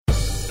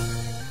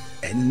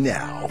And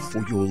now, for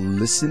your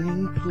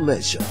listening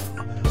pleasure,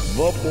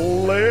 the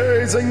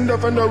Blazing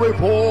Defender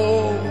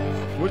Report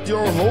with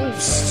your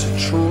host,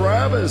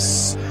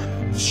 Travis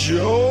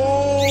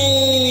Jones.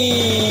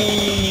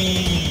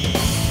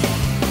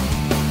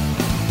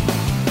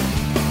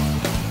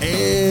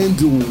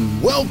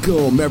 And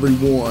welcome,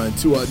 everyone,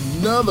 to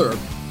another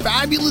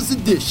fabulous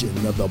edition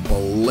of the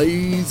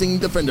Blazing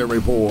Defender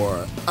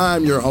Report.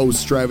 I'm your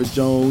host, Travis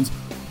Jones.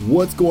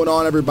 What's going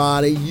on,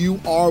 everybody? You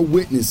are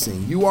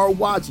witnessing, you are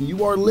watching,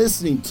 you are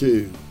listening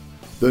to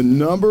the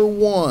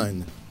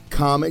 #1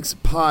 comics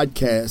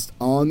podcast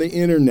on the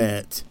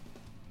internet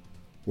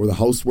where the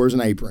host wears an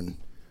apron.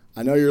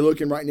 I know you're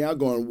looking right now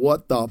going,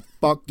 what the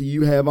fuck do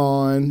you have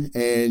on?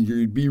 And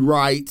you'd be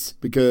right,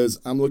 because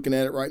I'm looking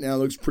at it right now. It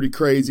looks pretty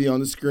crazy on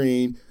the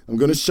screen. I'm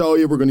going to show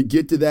you. We're going to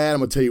get to that. I'm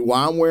going to tell you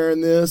why I'm wearing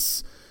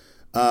this.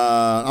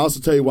 I'll also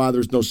tell you why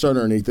there's no shirt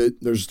underneath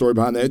it. There's a story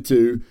behind that,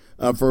 too.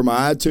 For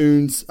my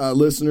iTunes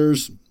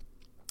listeners,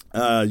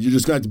 you're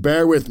just going to have to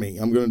bear with me.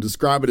 I'm going to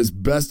describe it as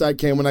best I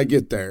can when I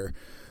get there.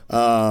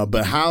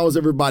 But how is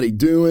everybody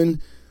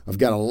doing? I've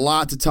got a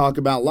lot to talk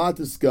about, a lot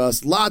to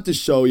discuss, a lot to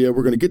show you.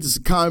 We're going to get to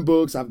some comic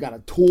books. I've got a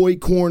toy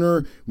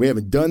corner. We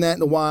haven't done that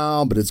in a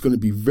while, but it's going to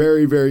be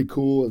very, very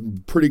cool.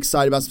 I'm pretty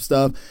excited about some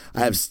stuff. I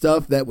have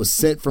stuff that was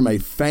sent from a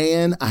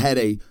fan. I had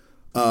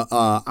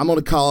I'm going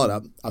to call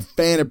it a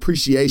fan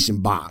appreciation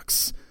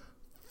box.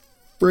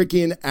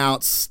 Freaking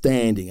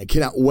outstanding. I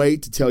cannot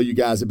wait to tell you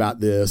guys about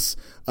this.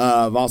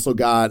 I've also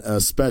got a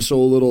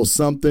special little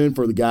something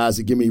for the guys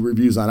that give me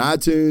reviews on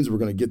iTunes. We're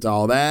going to get to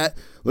all that.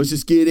 Let's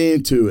just get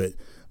into it.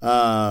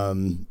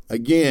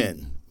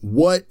 Again,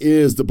 what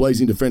is the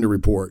Blazing Defender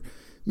Report?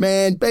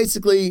 Man,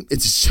 basically,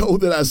 it's a show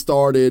that I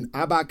started.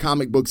 I buy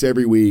comic books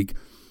every week.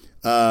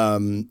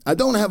 I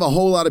don't have a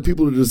whole lot of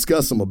people to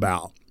discuss them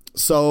about.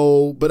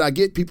 But I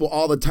get people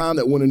all the time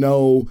that want to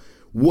know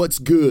what's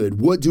good.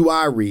 What do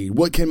I read?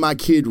 What can my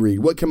kid read?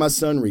 What can my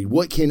son read?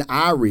 What can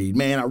I read?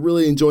 Man, I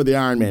really enjoy the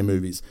Iron Man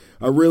movies.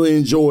 I really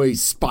enjoy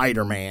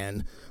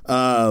Spider-Man.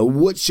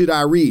 What should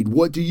I read?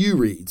 What do you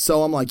read?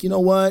 So I'm like, you know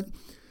what?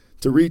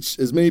 To reach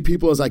as many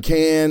people as I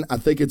can, I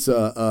think it's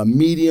a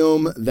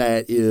medium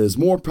that is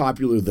more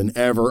popular than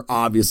ever.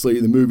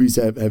 Obviously, the movies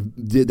have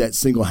did that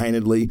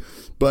single-handedly.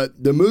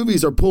 But the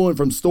movies are pulling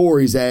from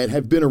stories that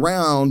have been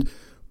around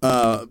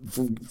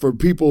for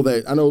people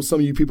that, I know some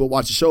of you people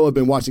watch the show have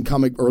been watching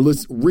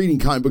reading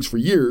comic books for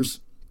years.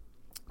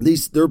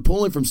 They're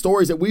pulling from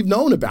stories that we've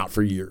known about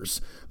for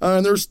years.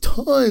 And there's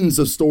tons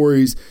of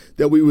stories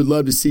that we would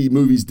love to see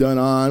movies done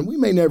on. We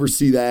may never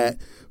see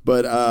that,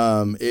 but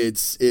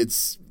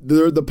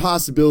the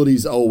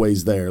possibility's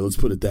always there. Let's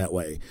put it that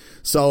way.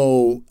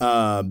 So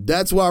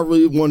that's why I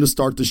really wanted to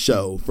start the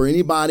show. For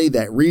anybody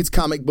that reads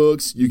comic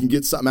books, you can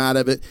get something out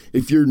of it.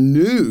 If you're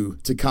new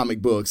to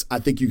comic books, I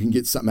think you can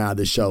get something out of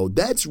this show.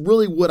 That's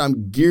really what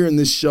I'm gearing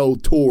this show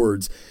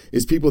towards,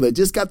 is people that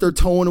just got their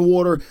toe in the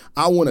water.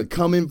 I want to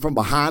come in from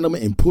behind them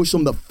and push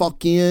them the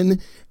fuck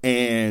in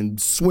and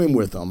swim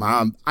with them.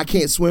 I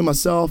can't swim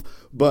myself,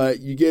 but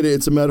you get it.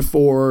 It's a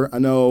metaphor. I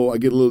know I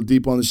get a little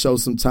deep on the show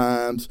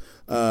sometimes.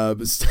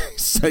 But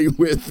stay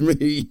with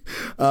me.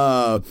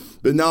 But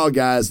no,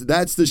 guys,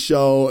 that's the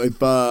show.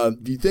 If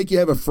you think you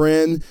have a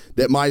friend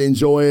that might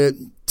enjoy it,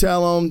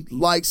 tell them,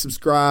 like,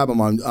 subscribe.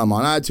 I'm on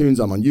iTunes.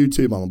 I'm on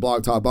YouTube. I'm on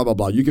Blog Talk, blah, blah,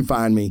 blah. You can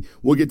find me.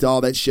 We'll get to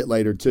all that shit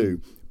later,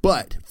 too.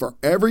 But for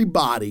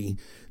everybody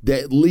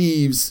that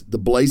leaves the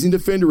Blazing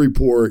Defender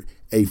Report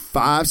a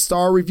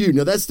 5-star review.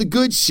 Now, that's the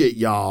good shit,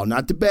 y'all,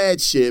 not the bad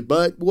shit,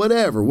 but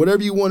whatever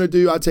you want to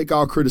do, I take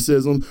all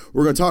criticism.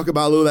 We're going to talk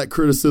about a little of that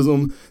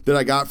criticism that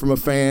I got from a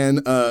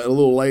fan a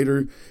little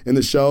later in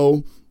the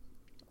show.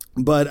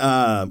 But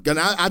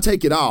I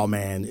take it all,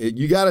 man.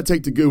 You got to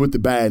take the good with the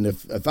bad. And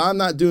if I'm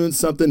not doing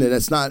something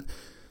that's not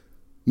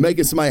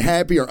making somebody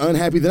happy or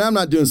unhappy, then I'm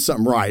not doing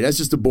something right. That's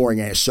just a boring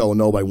ass show.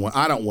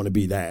 I don't want to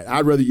be that.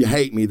 I'd rather you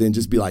hate me than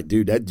just be like,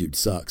 dude, that dude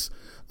sucks.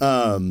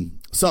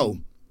 So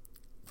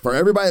for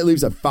everybody that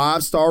leaves a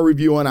 5-star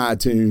review on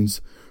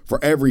iTunes,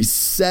 for every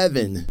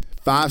 7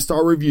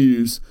 5-star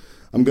reviews,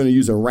 I'm going to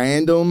use a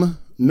random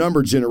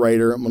number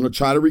generator. I'm going to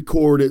try to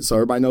record it so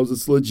everybody knows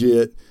it's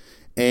legit.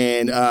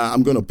 And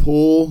I'm going to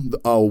pull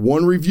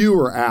one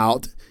reviewer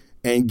out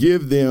and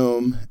give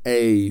them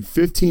a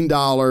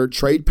 $15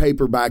 trade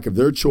paperback of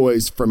their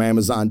choice from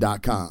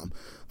Amazon.com.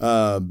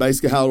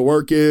 Basically how it'll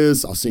work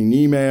is I'll send an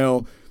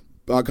email,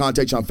 I'll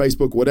contact you on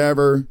Facebook,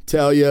 whatever,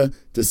 tell you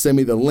to send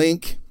me the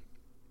link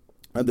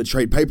of the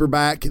trade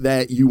paperback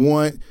that you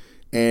want,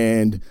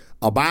 and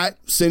I'll buy it,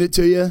 send it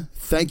to you.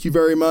 Thank you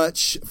very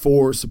much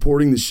for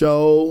supporting the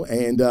show,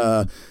 and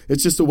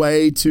it's just a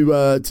way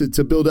to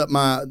build up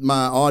my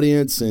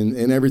audience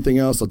and everything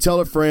else. So tell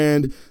a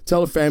friend,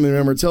 tell a family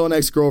member, tell an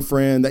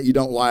ex-girlfriend that you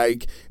don't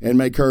like, and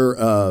make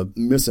her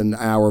miss an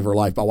hour of her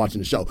life by watching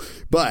the show.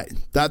 But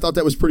I thought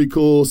that was pretty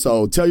cool,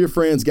 so tell your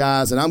friends,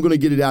 guys, and I'm going to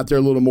get it out there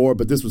a little more,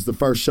 but this was the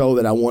first show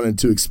that I wanted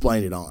to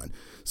explain it on.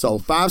 So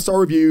 5-star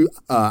review,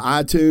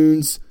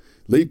 iTunes.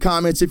 Leave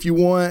comments if you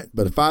want,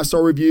 but a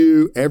 5-star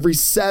review. Every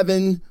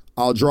 7,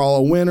 I'll draw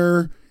a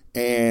winner,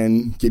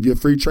 and give you a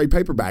free trade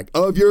paperback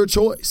of your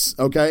choice,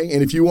 okay?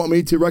 And if you want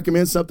me to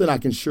recommend something, I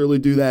can surely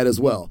do that as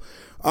well.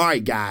 All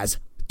right, guys,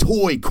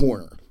 Toy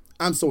Corner.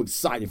 I'm so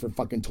excited for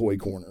fucking Toy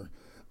Corner.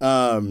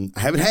 I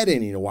haven't had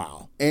any in a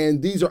while.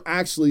 And these are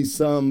actually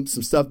some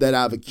stuff that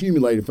I've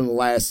accumulated from the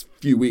last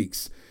few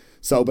weeks.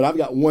 So, but I've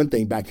got one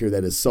thing back here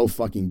that is so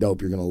fucking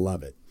dope. You're going to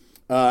love it.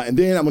 And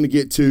then I'm going to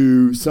get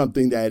to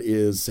something that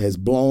has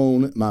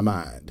blown my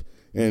mind.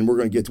 And we're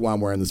going to get to why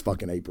I'm wearing this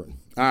fucking apron.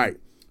 All right.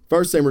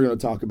 First thing we're going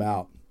to talk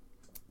about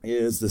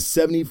is the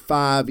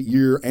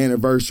 75-year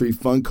anniversary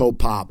Funko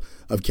Pop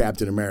of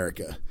Captain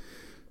America.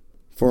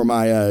 For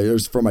my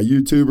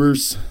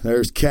YouTubers,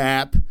 there's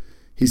Cap.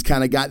 He's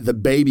kind of got the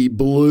baby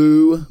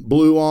blue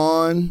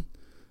on.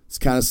 It's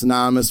kind of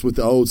synonymous with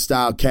the old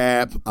style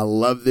Cap. I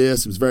love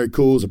this. It was very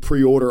cool. It's a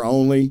pre-order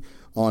only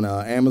on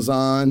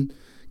Amazon.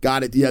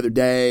 Got it the other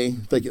day.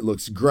 I think it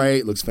looks great.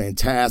 It looks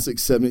fantastic.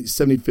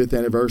 75th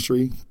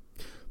anniversary.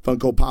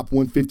 Funko Pop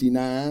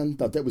 159.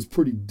 Thought that was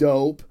pretty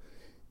dope.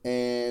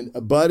 And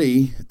a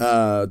buddy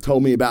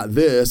told me about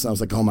this. And I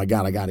was like, oh my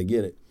God, I got to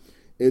get it.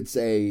 It's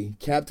a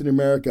Captain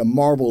America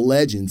Marvel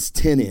Legends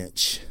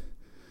 10-inch.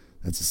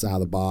 That's the side of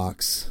the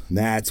box. And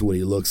that's what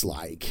he looks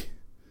like.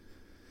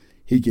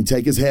 He can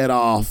take his head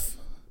off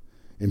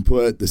and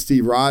put the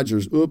Steve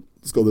Rogers,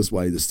 let's go this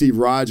way, the Steve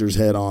Rogers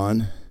head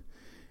on.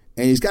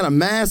 And he's got a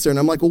mask there. And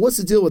I'm like, well, what's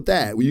the deal with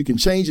that? Well, you can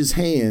change his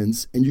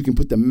hands and you can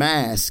put the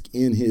mask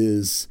in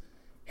his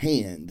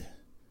hand,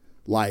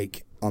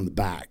 like on the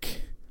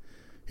back.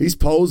 He's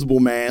posable,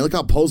 man. Look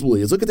how posable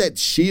he is. Look at that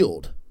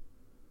shield.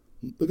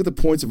 Look at the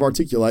points of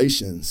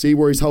articulation. See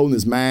where he's holding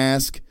his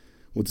mask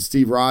with the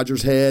Steve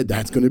Rogers head?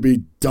 That's going to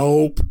be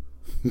dope.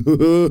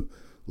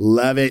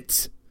 Love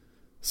it.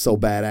 So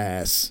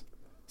badass.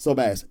 So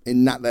badass.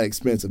 And not that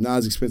expensive. Not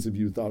as expensive as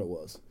you thought it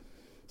was.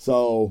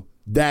 So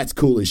that's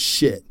cool as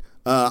shit.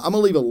 I'm going to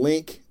leave a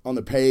link on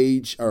the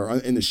page or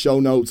in the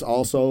show notes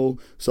also.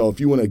 So if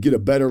you want to get a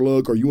better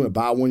look or you want to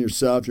buy one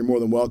yourself, you're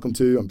more than welcome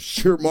to. I'm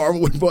sure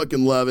Marvel would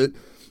fucking love it.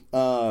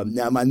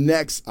 Now, my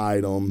next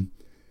item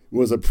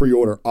was a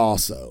pre-order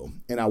also.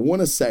 And I want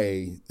to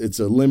say it's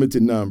a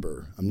limited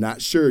number. I'm not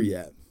sure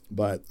yet,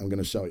 but I'm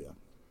going to show you.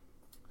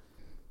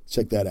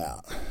 Check that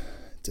out.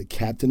 It's a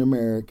Captain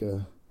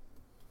America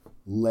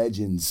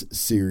Legends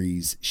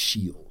series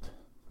shield.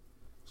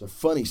 It's a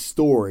funny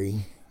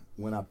story.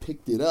 When I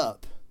picked it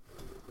up,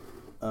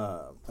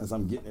 as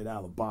I'm getting it out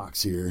of the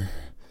box here,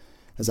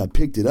 as I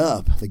picked it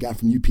up, the guy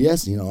from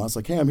UPS, I was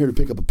like, hey, I'm here to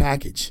pick up a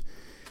package.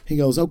 He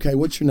goes, okay,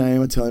 what's your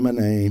name? I tell him my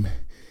name.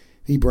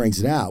 He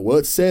brings it out. Well,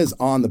 it says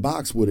on the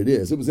box what it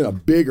is. It was in a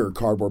bigger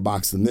cardboard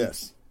box than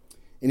this.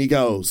 And he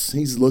goes,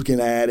 he's looking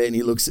at it, and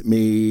he looks at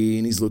me,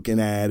 and he's looking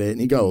at it,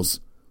 and he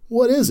goes,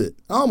 what is it?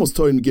 I almost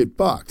told him to get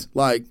fucked.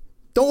 Like,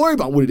 don't worry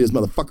about what it is,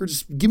 motherfucker.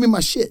 Just give me my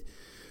shit.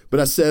 But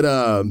I said,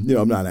 I'm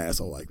not an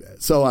asshole like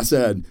that. So I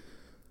said,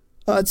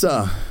 it's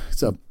a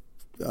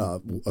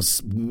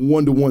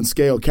 1-to-1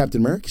 scale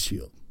Captain America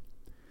shield.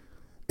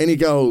 And he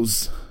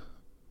goes,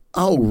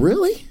 oh,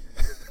 really?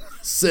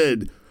 I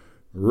said,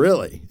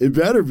 really? It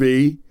better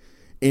be.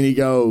 And he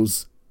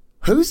goes,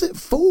 who's it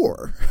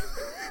for?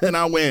 And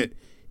I went,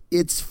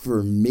 it's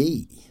for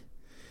me.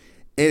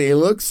 And he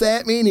looks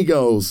at me and he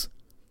goes,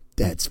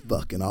 that's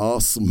fucking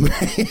awesome,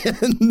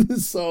 man.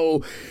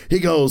 So he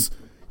goes,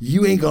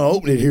 you ain't going to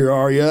open it here,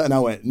 are you? And I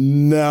went,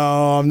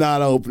 no, I'm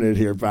not opening it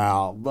here,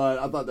 pal. But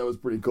I thought that was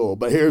pretty cool.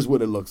 But here's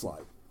what it looks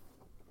like.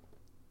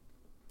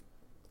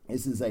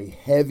 This is a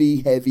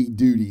heavy,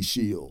 heavy-duty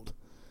shield.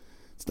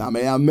 It's not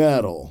made out of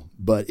metal,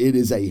 but it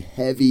is a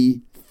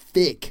heavy,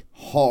 thick,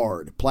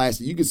 hard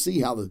plastic. You can see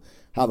how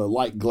the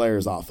light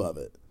glares off of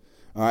it.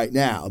 All right,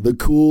 now, the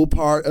cool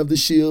part of the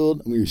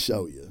shield, I'm going to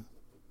show you.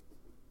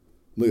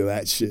 Look at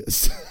that shit.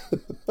 It's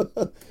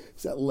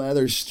got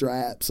leather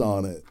straps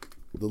on it.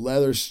 The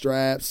leather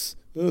straps.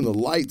 And the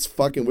light's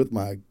fucking with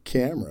my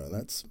camera.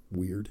 That's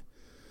weird.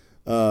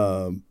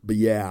 But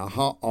yeah,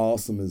 how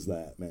awesome is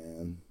that,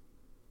 man?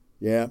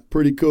 Yeah,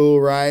 pretty cool,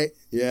 right?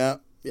 Yeah.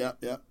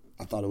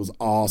 I thought it was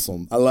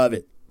awesome. I love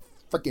it.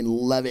 Freaking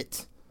love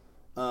it.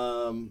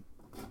 And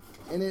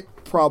it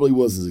probably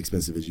was as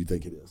expensive as you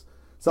think it is.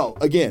 So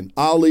again,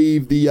 I'll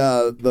leave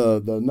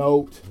the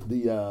note,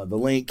 the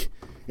link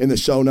in the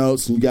show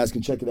notes, and you guys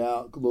can check it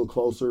out a little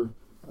closer.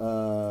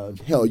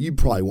 Hell, you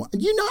probably want.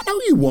 You not know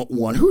you want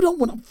one. Who don't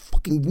want a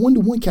fucking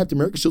 1-to-1 Captain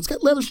America shield? It's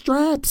got leather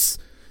straps.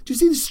 Do you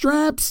see the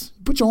straps?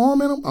 Put your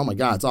arm in them. Oh my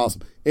God, it's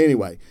awesome.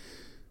 Anyway,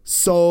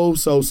 so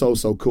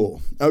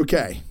cool.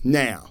 Okay,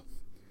 now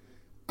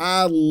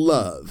I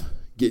love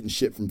getting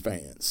shit from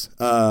fans.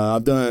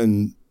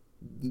 Fans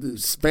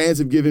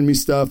have given me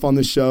stuff on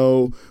the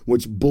show,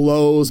 which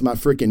blows my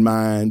freaking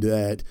mind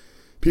that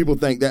people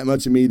think that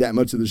much of me, that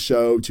much of the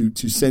show,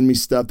 to send me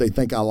stuff they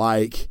think I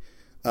like.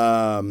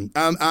 And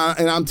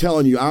I'm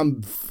telling you,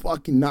 I'm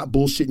fucking not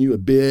bullshitting you a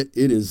bit.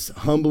 It is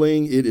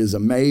humbling. It is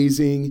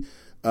amazing.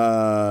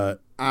 I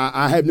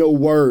have no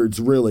words,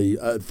 really.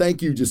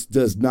 Thank you just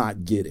does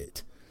not get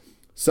it.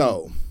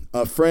 So,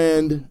 a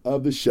friend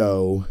of the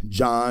show,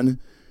 John,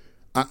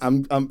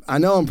 I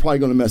know I'm probably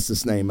going to mess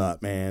this name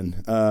up,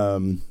 man.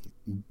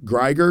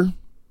 Geiger,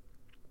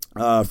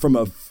 from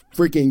a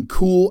freaking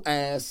cool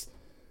ass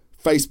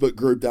Facebook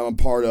group that I'm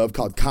part of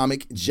called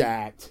Comic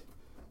Jacked.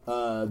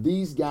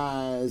 These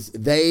guys,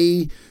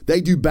 they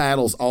do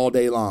battles all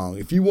day long.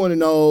 If you want to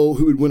know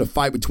who would win a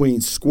fight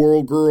between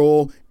Squirrel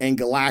Girl and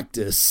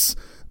Galactus,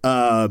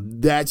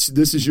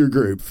 this is your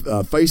group.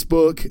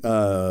 Facebook,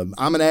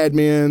 I'm an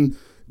admin.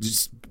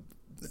 Just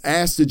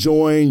ask to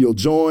join. You'll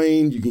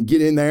join. You can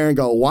get in there and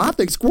go, well, I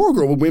think Squirrel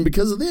Girl will win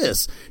because of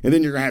this. And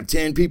then you're going to have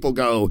 10 people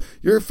go,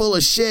 you're full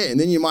of shit. And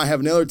then you might have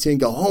another 10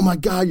 go, oh my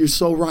God, you're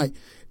so right.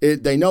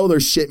 They know their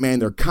shit, man.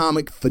 They're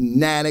comic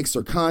fanatics.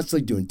 They're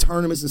constantly doing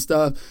tournaments and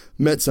stuff.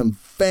 Met some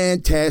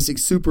fantastic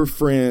super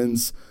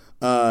friends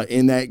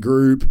in that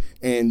group.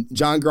 And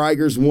John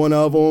Geiger's one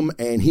of them.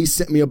 And he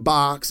sent me a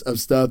box of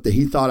stuff that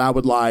he thought I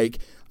would like.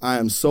 I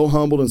am so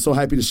humbled and so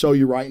happy to show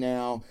you right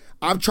now.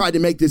 I've tried to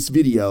make this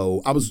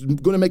video. I was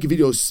going to make a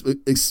video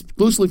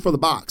exclusively for the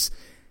box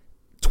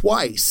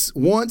twice.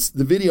 Once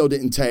the video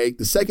didn't take.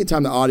 The second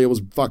time the audio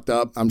was fucked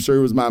up. I'm sure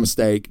it was my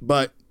mistake.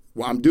 But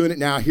I'm doing it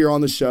now here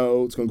on the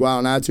show. It's going to go out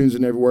on iTunes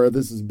and everywhere.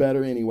 This is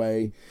better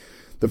anyway.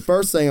 The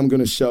first thing I'm going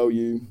to show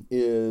you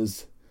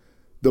is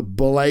the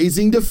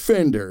Blazing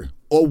Defender.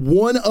 A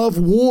one of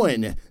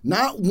one.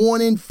 Not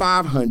 1 in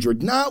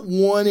 500. Not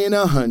 1 in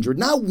 100.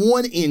 Not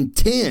 1 in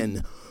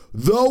 10.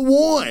 The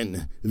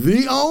one,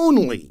 the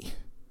only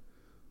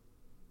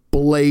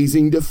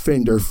Blazing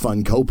Defender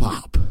Funko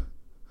Pop.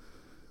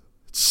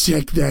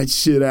 Check that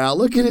shit out.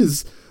 Look at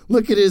his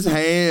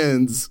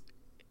hands.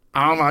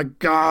 Oh my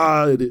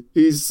God,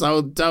 he's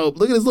so dope.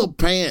 Look at his little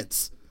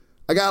pants.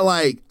 I got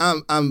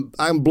I'm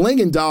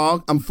blinging,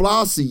 dog. I'm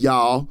flossy,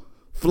 y'all.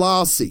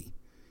 Flossy.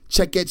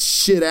 Check that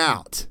shit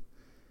out.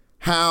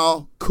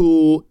 How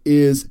cool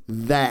is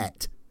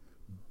that?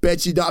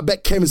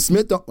 Bet Kevin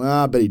Smith don't.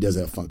 I bet he does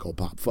have Funko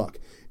Pop. Fuck.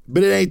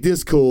 But it ain't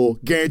this cool.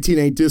 Guaranteed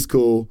ain't this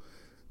cool.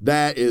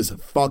 That is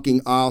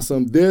fucking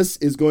awesome. This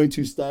is going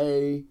to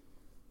stay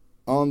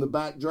on the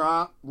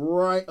backdrop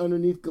right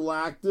underneath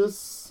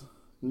Galactus.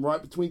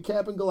 Right between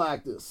Cap and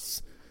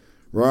Galactus.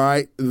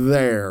 Right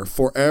there.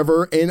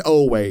 Forever and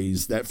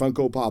always. That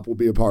Funko Pop will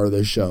be a part of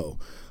this show.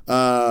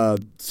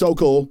 So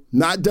cool.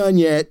 Not done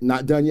yet.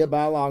 Not done yet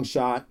by a long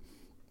shot.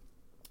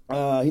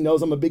 He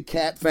knows I'm a big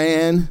Cap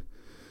fan.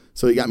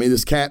 So he got me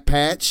this cat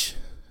patch.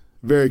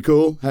 Very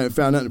cool. Haven't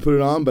found nothing to put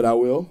it on, but I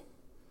will.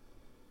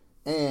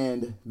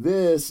 And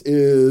this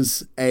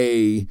is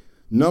a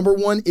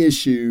 #1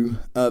 issue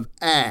of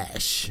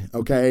Ash.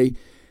 Okay.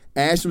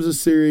 Ash was a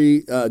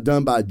series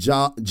done by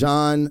John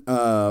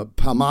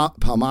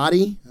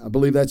Palmati. I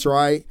believe that's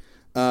right.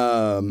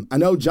 I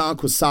know John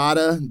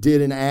Quesada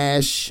did an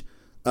Ash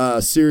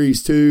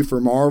series 2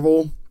 for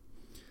Marvel.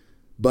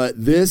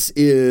 But this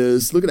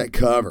is, look at that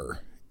cover.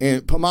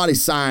 And Palmati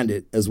signed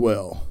it as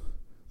well.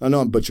 I know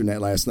I'm butchering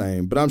that last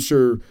name, but I'm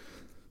sure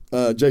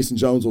Jason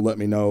Jones will let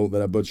me know that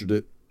I butchered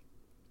it.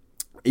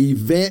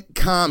 Event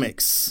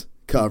Comics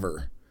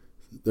cover.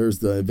 There's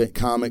the Event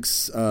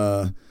Comics,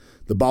 the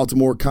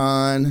Baltimore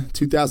Con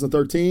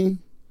 2013.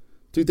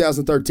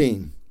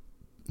 2013.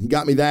 He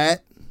got me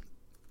that.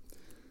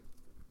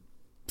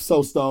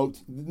 So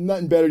stoked.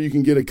 Nothing better you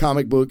can get a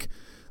comic book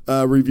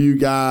review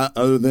guy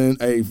other than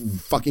a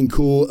fucking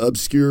cool,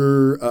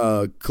 obscure,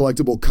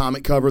 collectible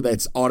comic cover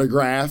that's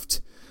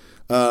autographed.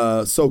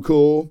 So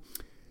cool.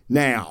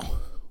 Now,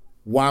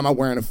 why am I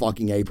wearing a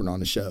fucking apron on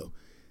the show?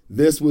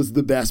 This was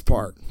the best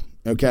part,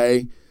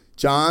 okay?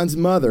 John's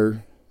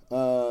mother,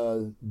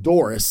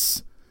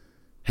 Doris,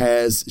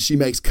 she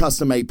makes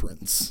custom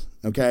aprons,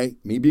 okay?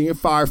 Me being a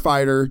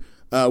firefighter,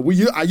 I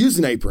use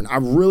an apron. I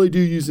really do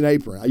use an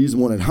apron. I use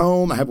one at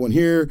home. I have one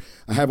here.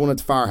 I have one at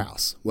the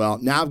firehouse. Well,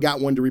 now I've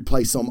got one to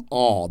replace them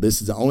all.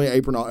 This is the only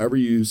apron I'll ever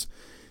use.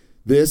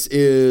 This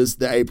is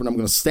the apron. I'm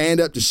going to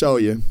stand up to show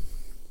you.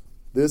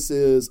 This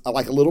is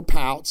like a little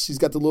pouch. She's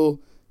got the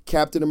little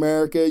Captain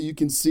America. You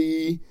can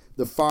see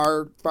the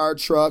fire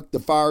truck, the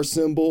fire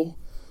symbol.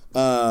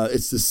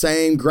 It's the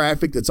same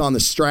graphic that's on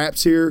the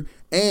straps here.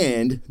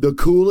 And the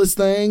coolest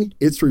thing,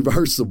 it's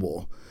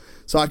reversible.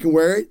 So I can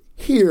wear it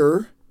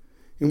here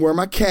and wear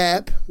my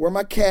cap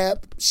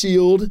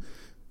shield.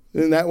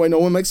 And that way no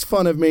one makes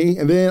fun of me.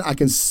 And then I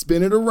can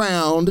spin it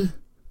around.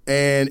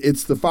 And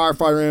it's the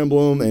firefighter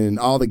emblem, and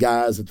all the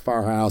guys at the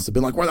firehouse have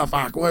been like, where the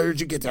fuck?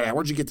 Where'd you get that at?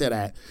 Where'd you get that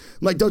at?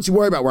 I'm like, don't you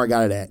worry about where I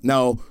got it at.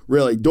 No,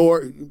 really.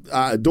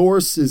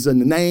 Doris is in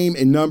the name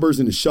and numbers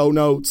in the show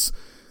notes.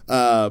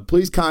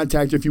 Please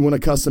contact her if you want a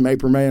custom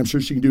apron made. I'm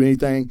sure she can do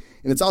anything.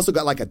 And it's also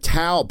got like a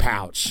towel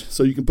pouch,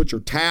 so you can put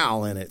your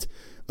towel in it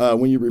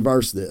when you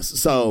reverse this.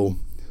 So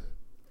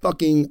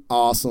fucking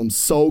awesome.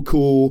 So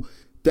cool.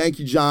 Thank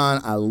you,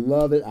 John. I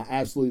love it. I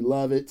absolutely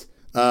love it.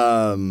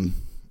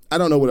 I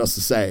don't know what else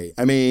to say.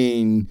 I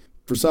mean,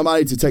 for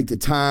somebody to take the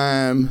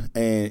time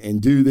and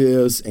do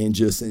this and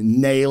just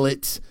nail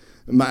it.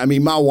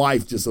 My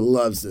wife just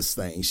loves this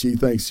thing.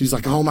 She's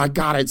like, oh my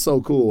God, it's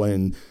so cool.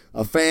 And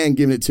a fan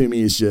giving it to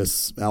me is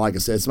just, like I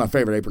said, it's my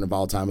favorite apron of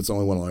all time. It's the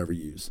only one I'll ever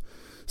use.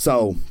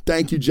 So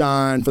thank you,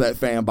 John, for that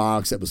fan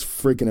box. That was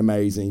freaking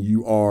amazing.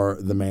 You are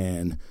the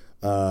man.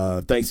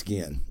 Thanks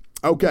again.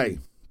 Okay.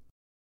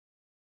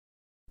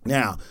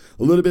 Now,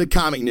 a little bit of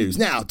comic news.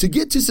 Now, to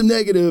get to some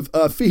negative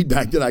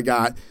feedback that I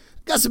got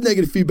some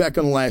negative feedback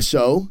on the last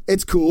show.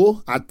 It's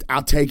cool.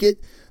 I'll take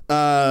it.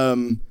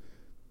 Some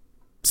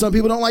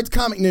people don't like the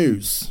comic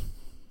news.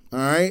 All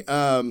right.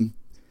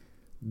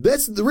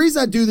 That's the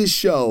reason I do this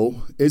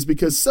show is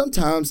because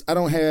sometimes I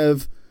don't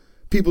have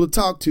people to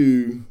talk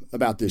to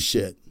about this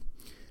shit.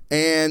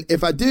 And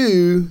if I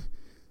do,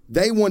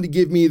 they want to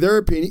give me their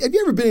opinion. Have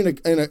you ever been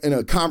in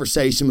a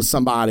conversation with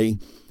somebody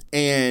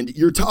and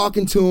you're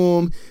talking to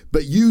them,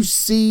 but you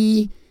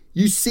see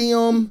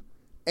them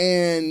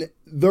and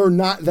they're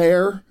not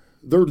there?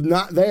 They're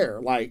not there.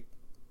 Like,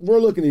 we're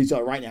looking at each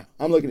other right now.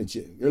 I'm looking at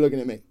you. You're looking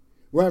at me.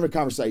 We're having a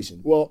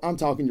conversation. Well, I'm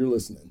talking, you're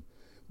listening.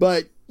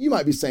 But you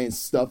might be saying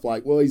stuff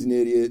like, well, he's an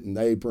idiot and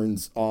the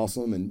apron's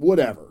awesome and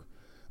whatever.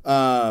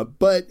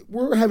 But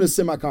we're having a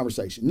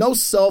semi-conversation. No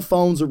cell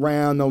phones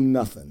around, no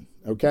nothing,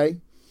 okay?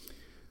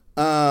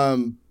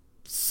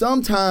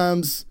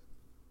 Sometimes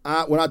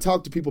when I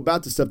talk to people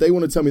about this stuff, they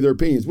want to tell me their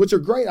opinions, which are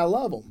great. I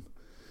love them.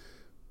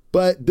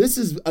 But this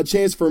is a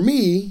chance for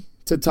me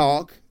to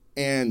talk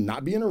and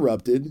not be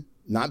interrupted,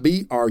 not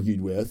be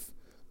argued with.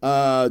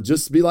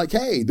 Just be like,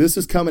 hey, this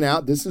is coming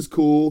out. This is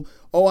cool.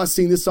 Oh, I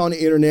seen this on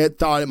the internet.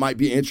 Thought it might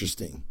be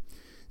interesting.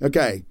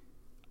 Okay.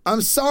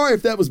 I'm sorry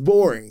if that was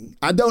boring.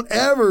 I don't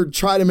ever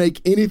try to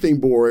make anything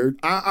boring.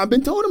 I've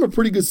been told I'm a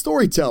pretty good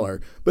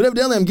storyteller, but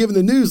evidently I'm giving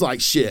the news like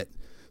shit.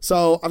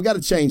 So I've got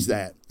to change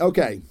that.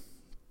 Okay.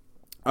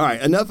 All right.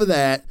 Enough of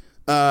that.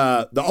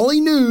 The only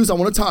news I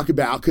want to talk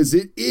about, because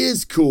it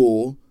is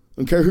cool.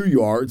 I don't care who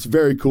you are. It's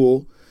very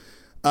cool.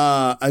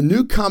 A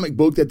new comic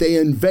book that they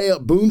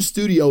unveiled, Boom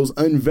Studios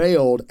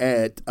unveiled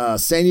at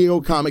San Diego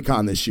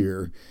Comic-Con this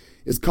year.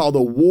 It's called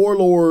The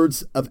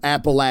Warlords of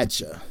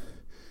Appalachia.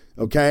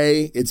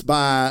 Okay, it's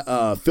by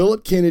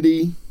Philip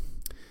Kennedy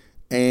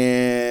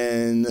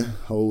and,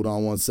 hold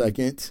on one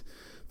second,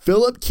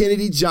 Philip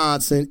Kennedy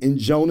Johnson and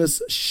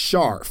Jonas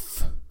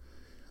Scharf.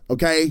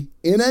 Okay,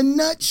 in a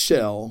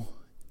nutshell,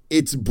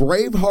 it's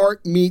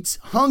Braveheart meets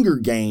Hunger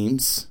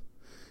Games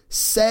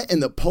set in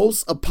the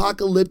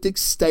post-apocalyptic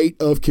state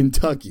of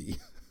Kentucky.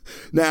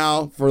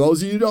 Now, for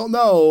those of you who don't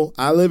know,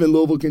 I live in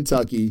Louisville,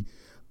 Kentucky.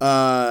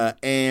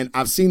 And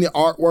I've seen the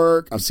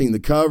artwork. I've seen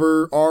the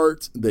cover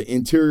art, the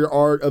interior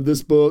art of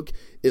this book.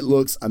 It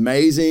looks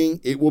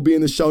amazing. It will be in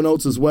the show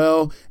notes as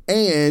well.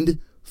 And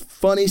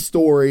funny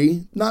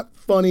story, not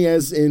funny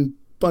as in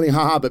funny,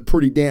 haha, but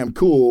pretty damn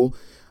cool.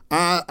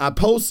 I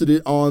posted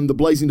it on the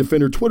Blazing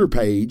Defender Twitter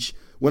page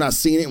when I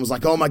seen it and was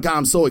like, oh my God,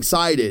 I'm so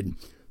excited.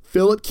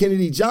 Philip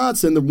Kennedy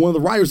Johnson, one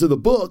of the writers of the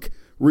book,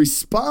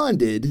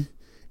 responded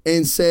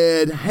and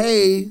said,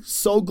 hey,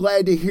 so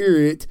glad to hear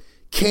it.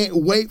 Can't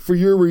wait for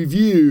your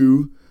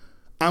review.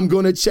 I'm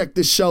going to check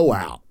the show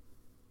out.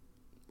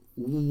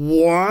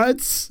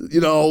 What? You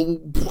know,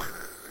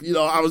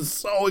 I was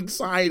so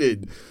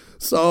excited.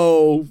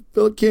 So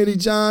Philip Kennedy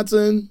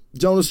Johnson,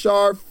 Jonas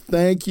Scharf,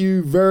 thank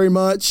you very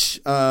much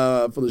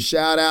for the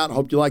shout out.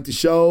 Hope you like the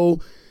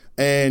show.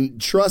 And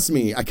trust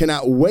me, I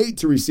cannot wait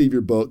to receive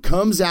your book.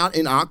 Comes out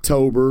in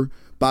October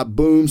by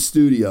Boom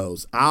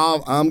Studios.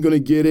 I'm going to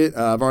get it.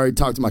 I've already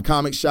talked to my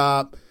comic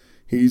shop.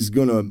 He's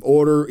going to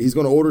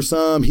order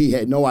some. He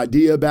had no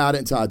idea about it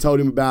until I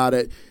told him about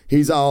it.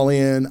 He's all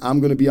in.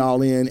 I'm going to be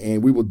all in,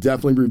 and we will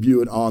definitely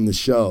review it on the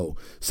show.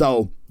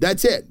 So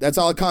that's it. That's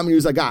all the comic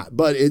news I got.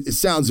 But it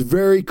sounds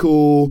very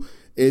cool.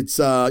 It's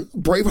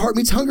Braveheart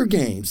meets Hunger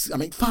Games. I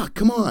mean, fuck,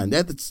 come on.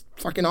 That's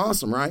fucking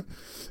awesome, right?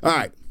 All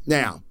right.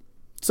 Now,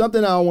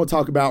 something I want to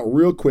talk about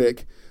real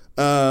quick.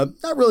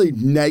 Not really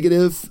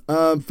negative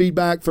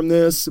feedback from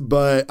this,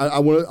 but I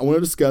want to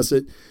discuss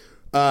it.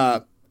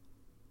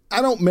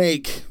 I don't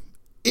make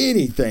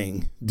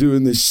anything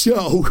doing this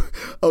show,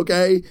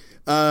 okay?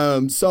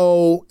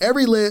 So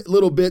every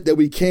little bit that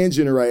we can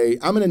generate,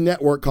 I'm in a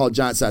network called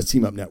Giant Size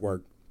Team Up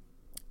Network.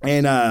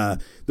 And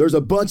there's a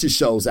bunch of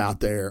shows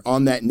out there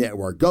on that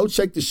network. Go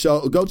check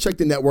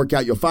the network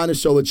out. You'll find a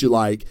show that you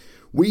like.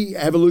 We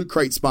have a Loot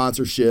Crate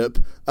sponsorship,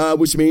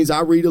 which means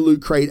I read a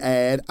Loot Crate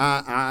ad.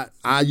 I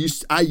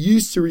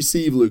used to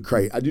receive Loot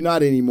Crate. I do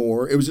not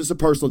anymore. It was just a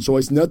personal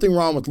choice. Nothing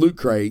wrong with Loot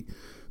Crate.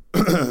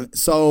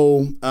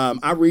 So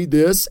I read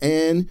this,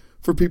 and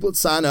for people that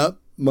sign up,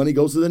 money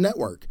goes to the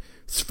network.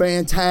 It's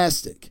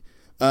fantastic.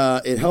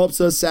 It helps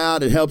us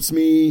out. It helps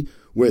me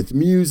with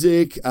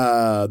music.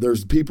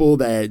 There's people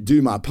that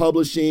do my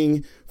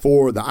publishing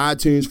for the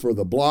iTunes, for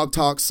the Blog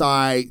Talk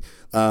site.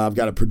 I've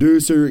got a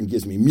producer and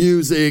gives me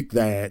music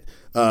that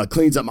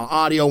cleans up my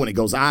audio when it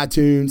goes to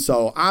iTunes.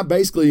 So I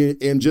basically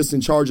am just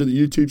in charge of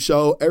the YouTube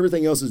show.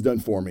 Everything else is done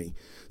for me.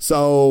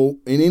 So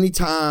in any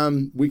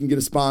time we can get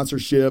a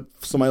sponsorship,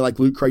 somebody like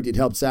Loot Crate that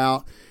helps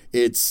out,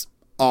 it's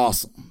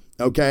awesome,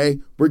 okay?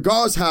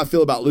 Regardless of how I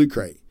feel about Loot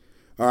Crate,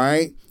 all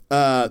right?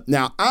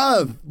 Now,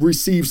 I've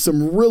received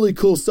some really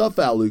cool stuff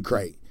out of Loot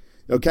Crate,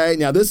 Okay,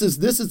 now this is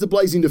the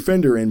blazing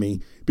defender in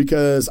me,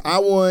 because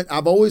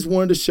I've always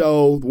wanted to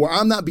show where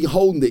I'm not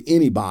beholden to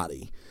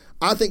anybody.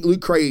 I think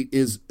Loot Crate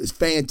is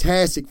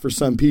fantastic for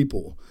some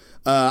people.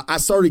 I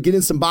started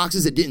getting some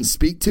boxes that didn't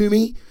speak to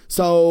me,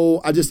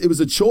 so it was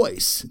a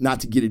choice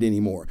not to get it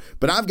anymore.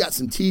 But I've got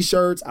some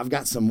t-shirts, I've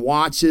got some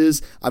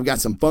watches, I've got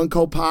some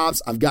Funko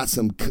Pops, I've got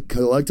some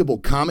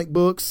collectible comic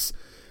books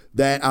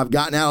that I've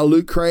gotten out of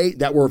Loot Crate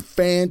that were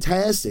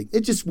fantastic.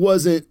 It just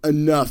wasn't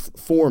enough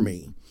for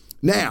me.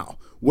 Now,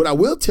 what I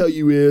will tell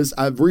you is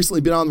I've recently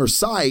been on their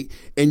site,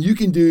 and you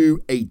can do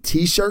a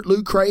t-shirt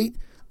Loot Crate,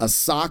 a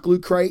sock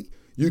Loot Crate.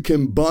 You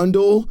can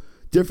bundle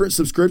different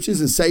subscriptions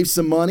and save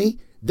some money.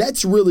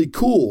 That's really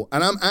cool.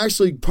 And I'm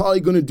actually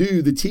probably going to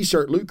do the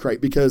t-shirt Loot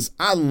Crate because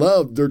I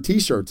love their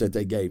t-shirts that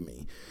they gave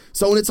me.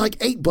 So when it's like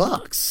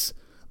 $8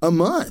 a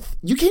month,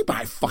 you can't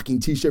buy a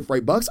fucking t-shirt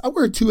for $8. I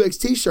wear a 2X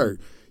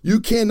t-shirt. You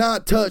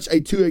cannot touch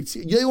a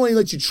 2X. They only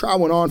let you try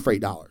one on for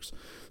 $8.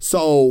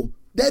 So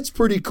that's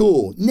pretty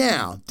cool.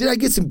 Now, did I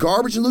get some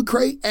garbage in Loot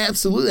Crate?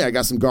 Absolutely, I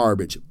got some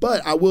garbage.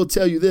 But I will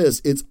tell you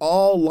this, it's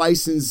all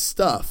licensed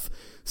stuff.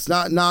 It's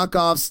not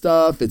knockoff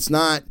stuff. It's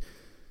not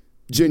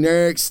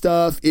generic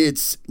stuff.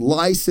 It's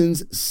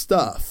licensed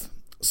stuff.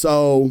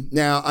 So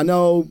now I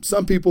know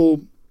some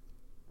people,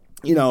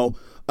 I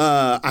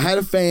had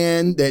a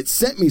fan that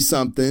sent me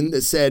something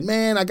that said,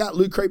 man, I got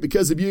Loot Crate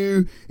because of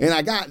you, and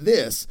I got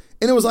this.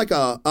 And it was like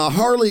a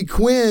Harley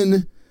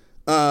Quinn,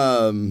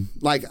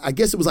 I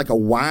guess it was like a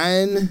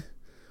wine,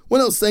 one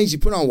of those things you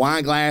put on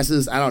wine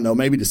glasses. I don't know,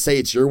 maybe to say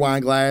it's your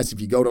wine glass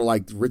if you go to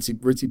like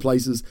ritzy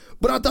places.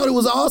 But I thought it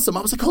was awesome.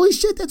 I was like, holy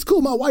shit, that's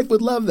cool. My wife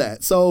would love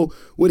that. So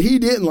what he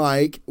didn't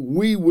like,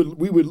 we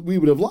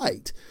would have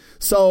liked.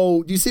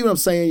 So do you see what I'm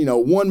saying?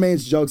 One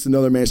man's junk's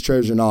another man's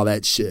treasure and all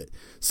that shit.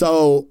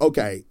 So,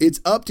 okay, it's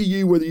up to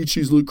you whether you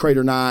choose Loot Crate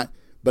or not.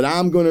 But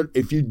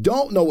if you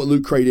don't know what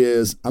Loot Crate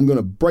is, I'm going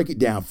to break it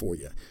down for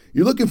you.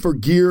 You're looking for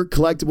gear,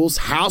 collectibles,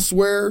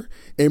 houseware,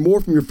 and more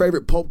from your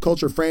favorite pulp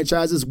culture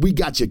franchises? We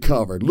got you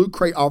covered. Loot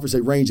Crate offers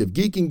a range of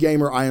geek and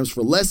gamer items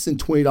for less than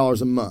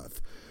 $20 a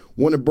month.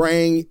 Want to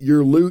bring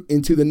your loot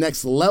into the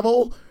next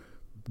level?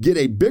 Get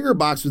a bigger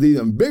box with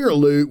even bigger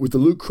loot with the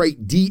Loot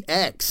Crate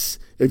DX.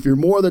 If you're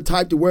more the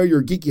type to wear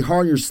your geeky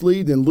heart on your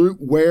sleeve, then Loot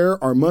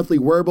Wear or monthly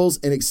wearables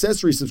and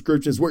accessory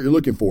subscription is what you're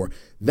looking for.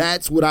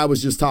 That's what I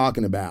was just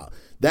talking about.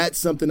 That's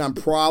something I'm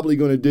probably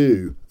going to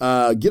do.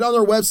 Get on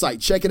their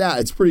website. Check it out.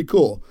 It's pretty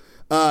cool.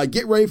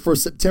 Get ready for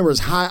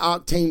September's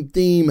high-octane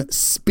theme,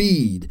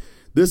 Speed.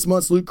 This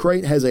month's Loot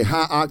Crate has a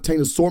high-octane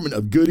assortment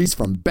of goodies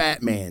from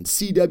Batman,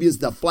 CW's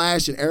The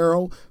Flash and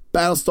Arrow,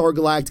 Battlestar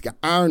Galactica,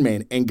 Iron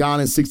Man, and Gone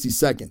in 60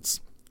 Seconds.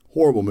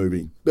 Horrible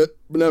movie, but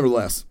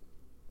nevertheless.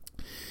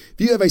 If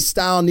you have a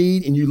style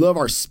need and you love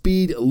our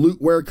Speed Loot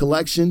Wear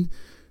collection,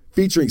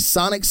 featuring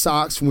Sonic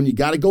socks for when you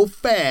got to go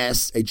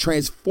fast, a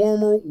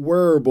Transformer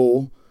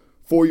wearable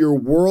for your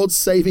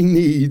world-saving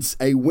needs,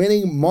 a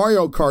winning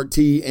Mario Kart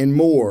tee, and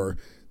more.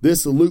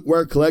 This Loot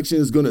Wear collection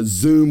is going to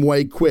zoom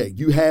way quick.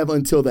 You have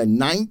until the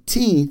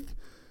 19th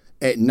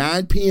at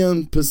 9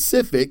 p.m.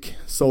 Pacific,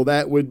 so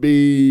that would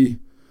be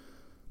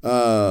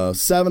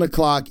 7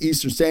 o'clock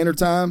Eastern Standard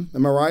Time.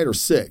 Am I right? Or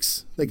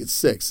 6? I think it's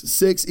 6.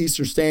 6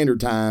 Eastern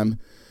Standard Time.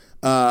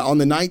 On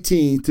the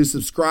 19th to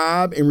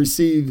subscribe and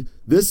receive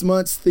this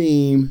month's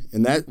theme.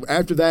 And that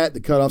after that,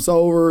 the cutoff's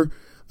over.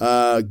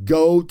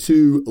 Go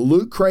to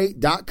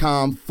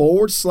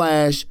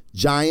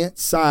lootcrate.com/giant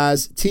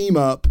size team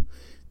up.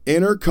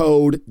 Enter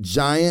code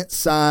giant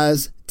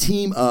size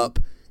team up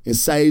and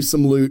save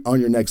some loot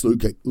on your next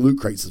Loot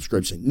Crate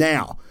subscription.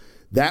 Now,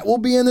 that will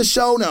be in the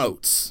show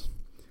notes.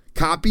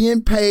 Copy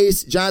and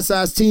paste giant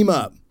size team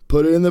up.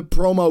 Put it in the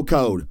promo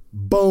code.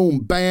 Boom,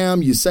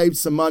 bam. You saved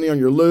some money on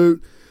your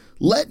loot.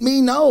 Let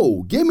me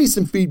know. Give me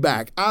some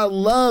feedback. I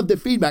love the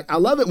feedback. I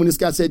love it when this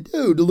guy said,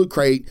 dude, the Loot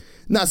Crate,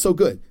 not so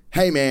good.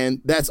 Hey,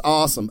 man, that's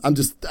awesome.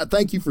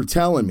 Thank you for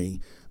telling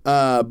me.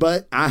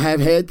 But I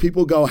have had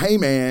people go, hey,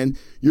 man,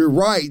 you're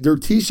right. Their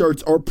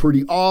t-shirts are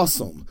pretty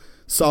awesome.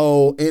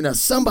 So, and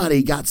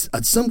somebody got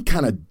some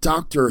kind of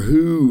Doctor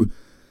Who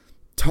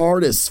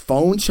TARDIS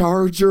phone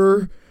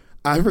charger.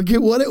 I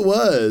forget what it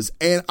was.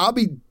 And I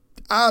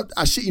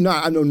shit you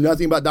not, I know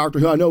nothing about Doctor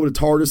Who. I know what a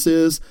TARDIS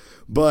is.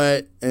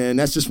 And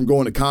that's just from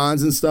going to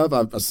cons and stuff.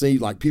 I've seen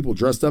like people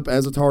dressed up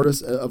as a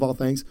TARDIS of all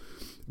things.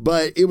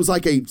 But it was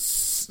like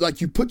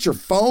you put your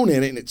phone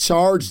in it and it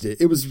charged it.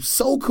 It was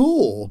so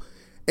cool.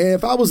 And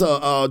if I was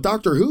a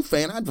Doctor Who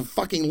fan, I'd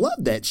fucking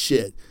love that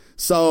shit.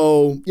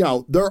 So,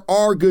 there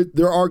are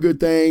good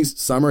things.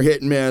 Some are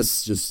hit and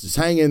miss. Just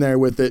hang in there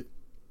with it.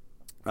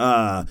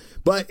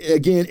 But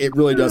again, it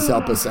really does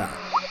help us out.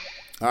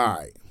 All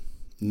right.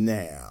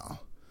 Now,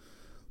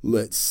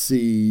 let's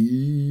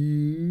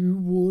see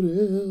what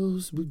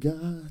else we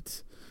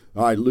got.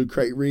 All right, Loot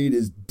Crate read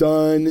is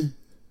done.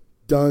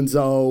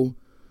 Dunzo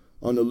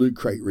on the Loot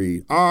Crate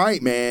read. All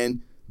right,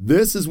 man.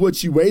 This is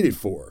what you waited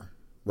for,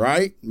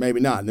 right? Maybe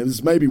not. This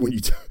is maybe when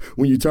you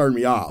turn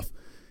me off.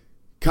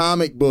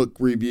 Comic book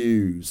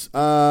reviews.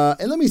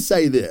 And let me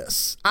say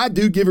this. I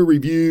do give a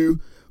review,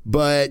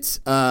 But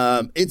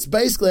it's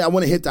basically, I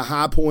want to hit the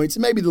high points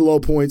and maybe the low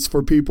points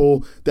for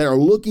people that are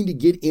looking to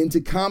get into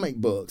comic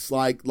books.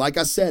 Like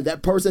I said,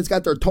 that person that's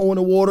got their toe in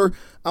the water,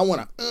 I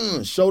want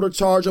to shoulder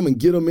charge them and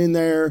get them in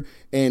there.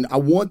 And I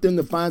want them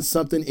to find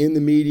something in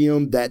the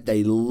medium that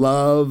they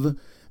love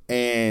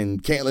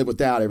and can't live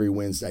without every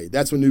Wednesday.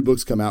 That's when new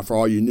books come out for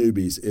all you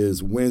newbies,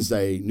 is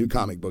Wednesday, New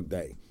Comic Book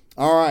Day.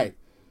 All right,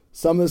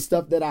 some of the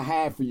stuff that I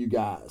have for you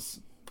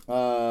guys.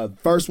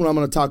 First one I'm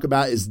going to talk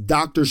about is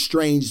Doctor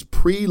Strange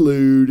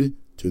Prelude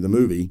to the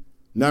movie,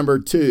 number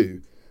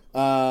 2.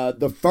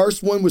 The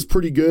first one was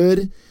pretty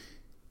good.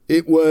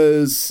 It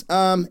was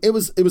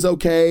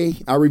okay.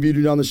 I reviewed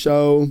it on the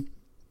show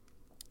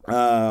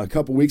a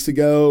couple weeks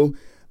ago.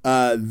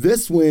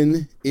 This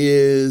one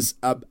is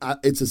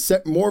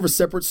more of a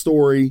separate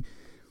story,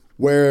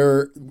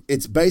 where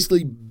it's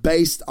basically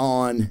based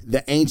on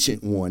the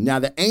Ancient One. Now,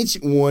 the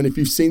Ancient One, if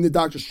you've seen the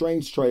Doctor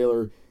Strange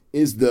trailer,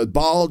 is the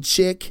bald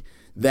chick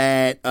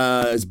that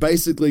is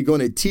basically going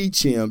to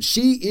teach him.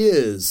 She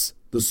is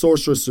the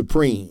Sorceress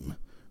Supreme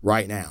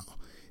right now.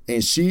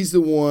 And she's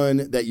the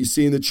one that you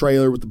see in the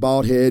trailer with the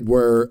bald head,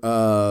 where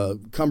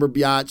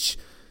Cumberbatch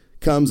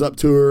comes up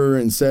to her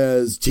and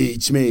says,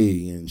 "Teach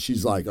me." And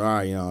she's like, "All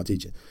right, I'll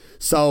teach you."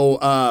 So,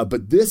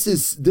 but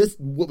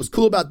what was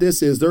cool about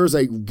this is there's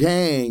a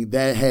gang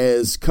that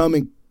has come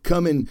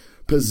in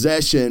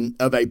possession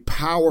of a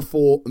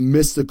powerful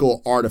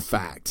mystical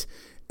artifact.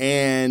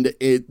 And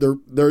they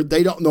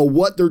don't know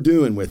what they're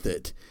doing with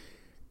it,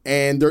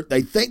 and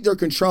they think they're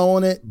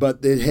controlling it,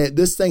 but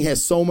this thing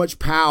has so much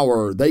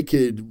power they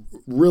could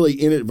really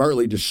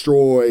inadvertently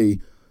destroy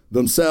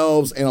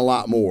themselves and a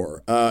lot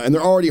more. And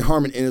they're already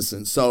harming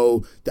innocents,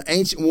 so the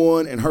Ancient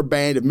One and her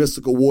band of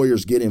mystical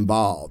warriors get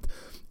involved.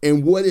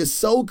 And what is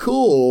so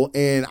cool,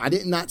 and I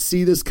did not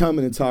see this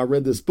coming until I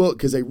read this book,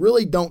 because they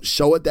really don't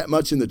show it that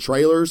much in the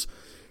trailers,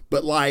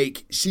 but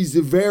like, she's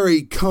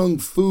very kung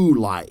fu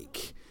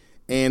like.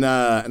 And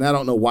I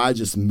don't know why I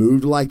just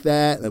moved like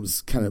that. That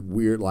was kind of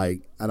weird.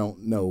 Like, I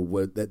don't know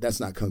what that's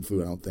not kung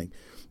fu, I don't think.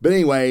 But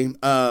anyway,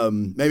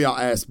 maybe I'll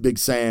ask Big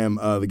Sam,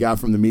 the guy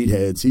from the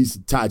Meatheads. He's a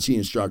Tai Chi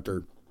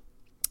instructor.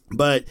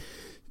 But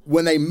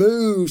when they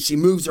move, she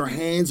moves her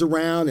hands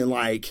around, and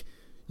like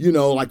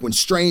when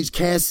Strange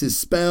casts his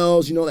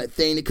spells, that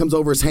thing that comes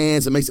over his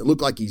hands and makes it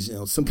look like he's,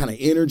 some kind of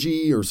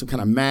energy or some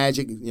kind of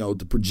magic,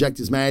 to project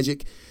his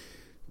magic.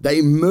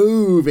 They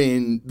move,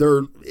 and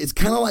it's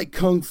kind of like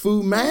kung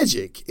fu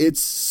magic. It's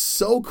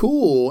so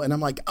cool. And I'm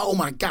like, oh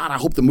my God, I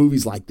hope the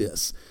movie's like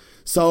this.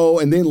 So,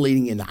 and then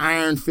leading into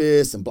Iron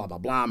Fist and blah, blah,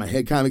 blah. My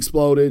head kind of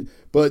exploded.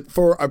 But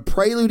for a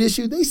prelude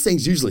issue, these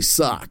things usually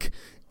suck.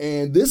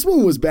 And this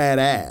one was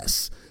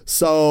badass.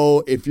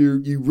 So if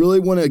you really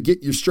want to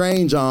get your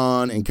Strange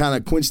on and kind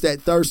of quench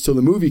that thirst till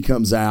the movie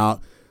comes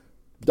out,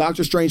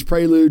 Doctor Strange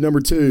Prelude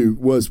number 2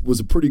 was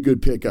a pretty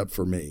good pickup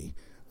for me.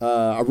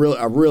 I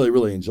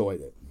really enjoyed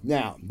it.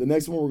 Now, the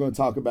next one we're going to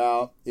talk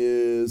about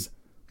is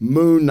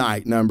Moon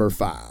Knight number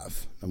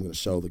 5. I'm going to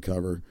show the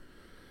cover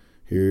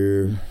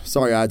here.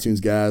 Sorry, iTunes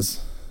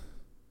guys.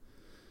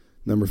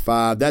 Number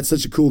 5. That's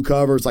such a cool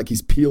cover. It's like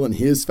he's peeling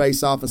his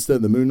face off instead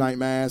of the Moon Knight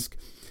mask.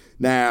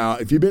 Now,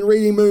 if you've been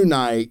reading Moon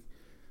Knight,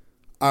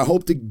 I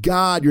hope to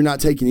God you're not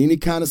taking any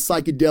kind of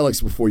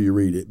psychedelics before you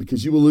read it,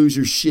 because you will lose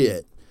your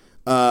shit.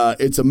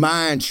 It's a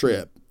mind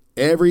trip.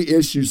 Every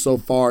issue so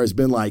far has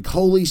been like,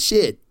 holy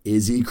shit,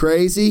 is he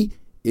crazy?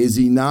 Is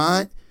he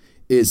not?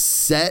 Is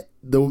Set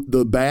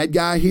the bad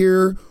guy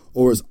here?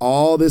 Or is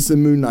all this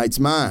in Moon Knight's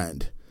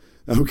mind?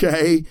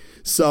 Okay?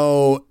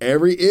 So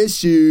every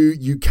issue,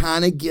 you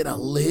kind of get a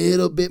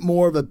little bit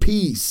more of a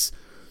piece.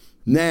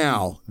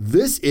 Now,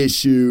 this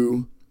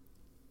issue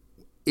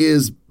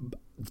is,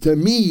 to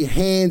me,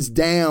 hands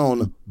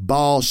down,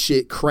 ball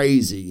shit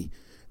crazy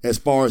as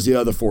far as the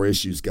other 4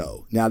 issues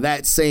go. Now,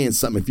 that's saying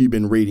something if you've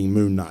been reading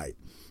Moon Knight.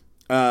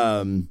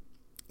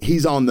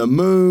 He's on the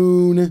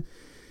moon.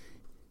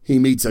 He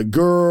meets a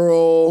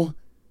girl.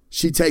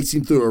 She takes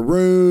him through a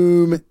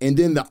room, and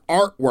then the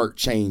artwork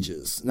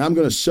changes. Now I'm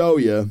going to show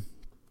you.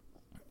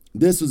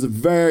 The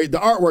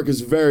artwork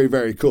is very,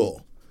 very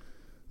cool.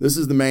 This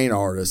is the main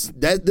artist.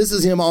 This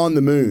is him on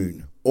the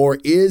moon. Or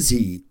is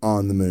he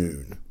on the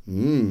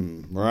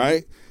moon?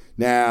 Right?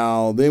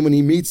 Now, then when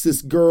he meets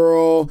this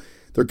girl,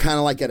 they're kind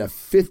of like at a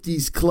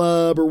 50s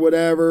club or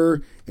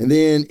whatever, and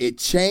then it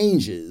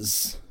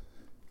changes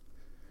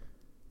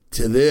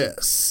to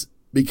this,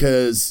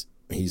 because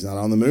he's not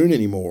on the moon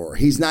anymore.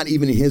 He's not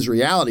even in his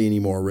reality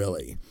anymore,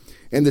 really.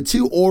 And the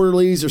 2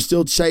 orderlies are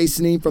still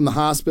chasing him from the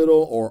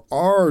hospital, or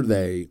are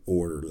they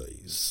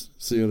orderlies?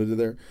 See what I did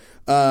there?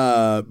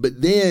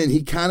 But then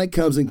he kind of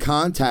comes in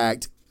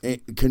contact and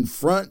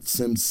confronts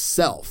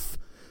himself,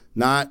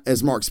 not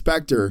as Mark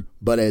Spector,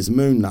 but as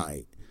Moon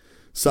Knight.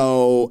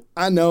 So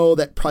I know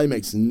that probably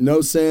makes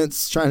no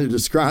sense trying to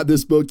describe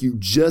this book. You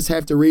just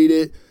have to read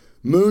it.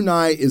 Moon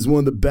Knight is one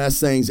of the best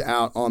things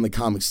out on the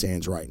comic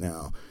stands right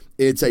now.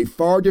 It's a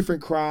far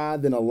different cry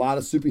than a lot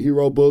of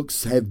superhero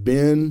books have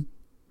been.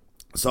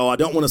 So I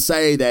don't want to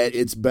say that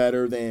it's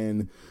better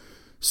than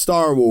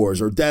Star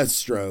Wars or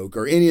Deathstroke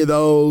or any of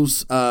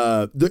those.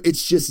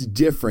 It's just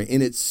different,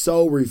 and it's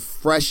so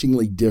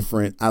refreshingly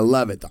different. I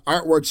love it. The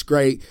artwork's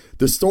great.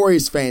 The story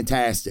is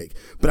fantastic.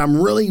 But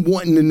I'm really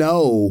wanting to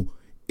know,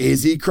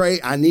 is he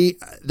crazy?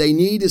 They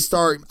need to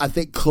start, I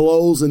think,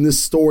 closing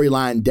this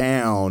storyline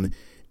down,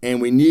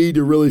 and we need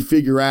to really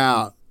figure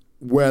out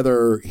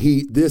whether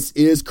this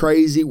is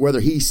crazy, whether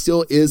he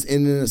still is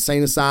in an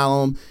insane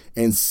asylum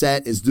and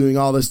Set is doing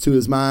all this to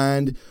his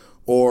mind,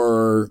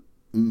 or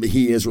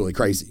he is really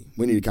crazy.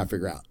 We need to kind of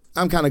figure out.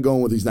 I'm kind of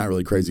going with he's not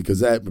really crazy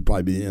because that would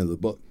probably be the end of the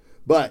book.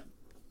 But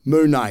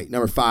Moon Knight,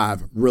 number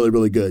 5, really,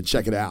 really good.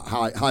 Check it out.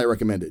 Highly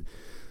recommended.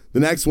 The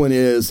next one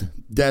is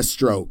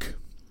Deathstroke,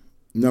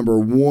 number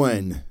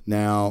 1.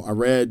 Now, I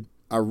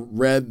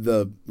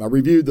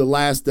reviewed the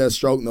last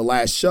Deathstroke in the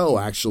last show,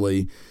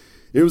 actually.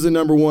 It was a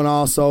number 1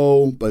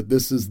 also, but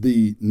this is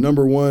the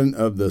number 1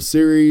 of the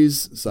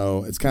series,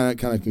 so it's kind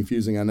of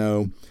confusing, I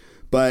know.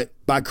 But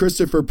by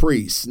Christopher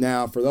Priest.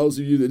 Now, for those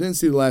of you that didn't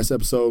see the last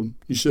episode,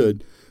 you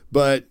should.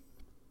 But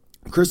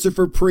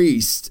Christopher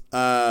Priest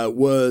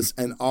was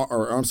a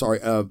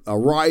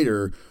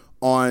writer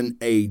on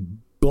a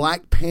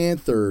Black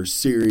Panther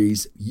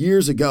series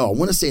years ago. I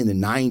want to say in the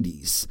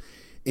 90s,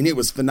 and it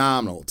was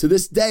phenomenal. To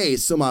this day,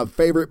 it's some of my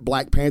favorite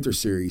Black Panther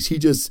series. He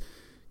just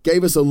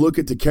gave us a look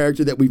at the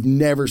character that we've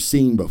never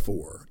seen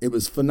before. It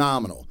was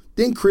phenomenal.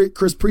 Then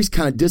Chris Priest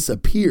kind of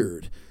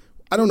disappeared.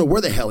 I don't know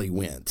where the hell he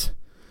went.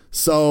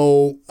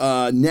 So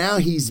now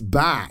he's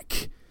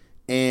back,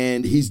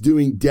 and he's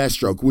doing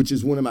Deathstroke, which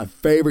is one of my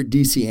favorite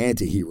DC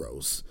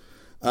anti-heroes.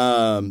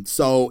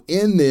 So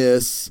in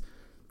this,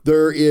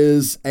 there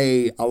is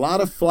a lot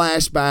of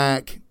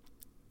flashback.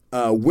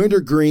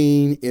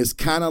 Wintergreen is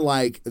kind of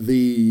like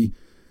the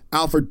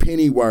Alfred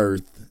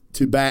Pennyworth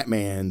to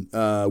Batman.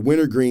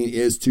 Wintergreen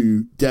is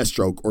to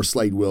Deathstroke or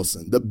Slade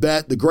Wilson,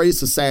 the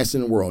greatest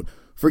assassin in the world.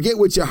 Forget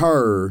what you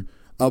heard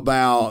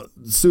about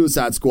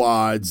Suicide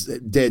Squad's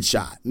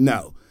Deadshot.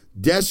 No,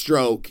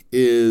 Deathstroke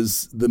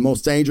is the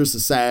most dangerous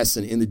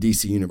assassin in the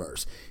DC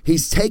universe.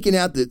 He's taken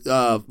out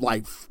the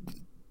like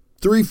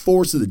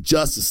 3/4 of the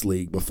Justice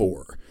League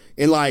before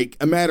in like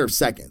a matter of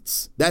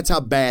seconds. That's how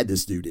bad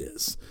this dude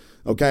is.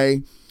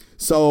 Okay,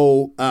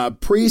 so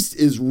Priest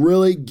is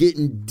really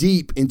getting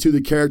deep into the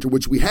character,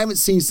 which we haven't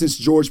seen since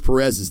George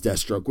Perez's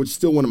Deathstroke, which is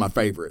still one of my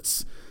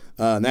favorites.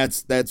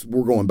 That's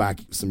we're going back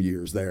some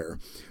years there.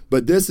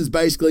 But this is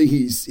basically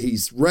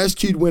he's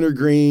rescued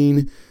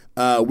Wintergreen.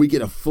 We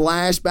get a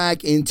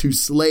flashback into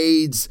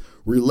Slade's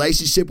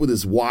relationship with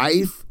his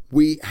wife.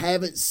 We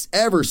haven't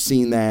ever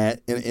seen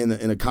that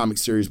in a comic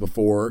series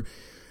before.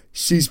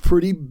 She's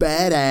pretty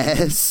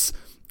badass.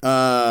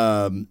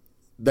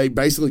 They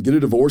basically get a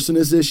divorce in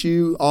this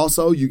issue.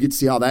 Also, you get to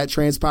see how that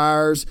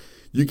transpires.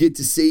 You get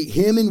to see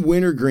him and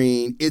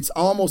Wintergreen. It's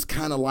almost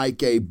kind of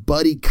like a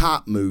buddy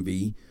cop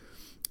movie.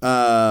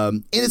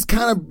 And it's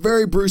kind of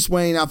very Bruce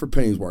Wayne, Alfred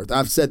Pennyworth.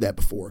 I've said that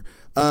before.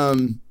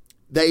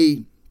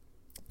 They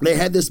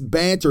had this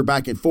banter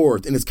back and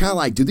forth, and it's kind of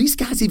like, do these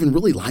guys even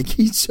really like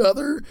each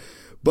other?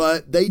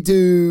 But they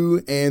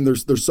do, and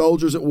they're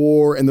soldiers at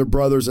war, and they're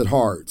brothers at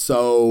heart.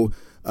 So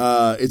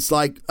it's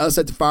like us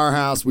at the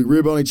firehouse. We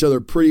rib on each other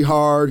pretty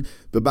hard,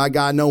 but by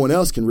God, no one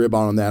else can rib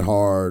on them that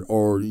hard,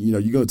 or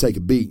you're going to take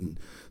a beating.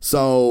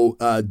 So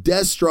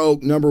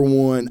Deathstroke, number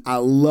 1. I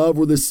love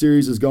where this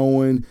series is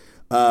going.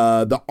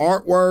 The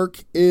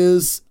artwork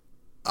is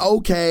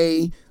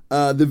okay.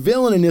 The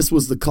villain in this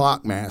was the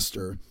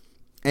Clockmaster.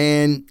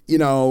 And,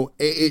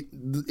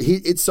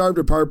 it served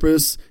a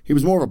purpose. He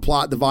was more of a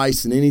plot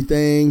device than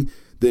anything,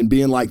 than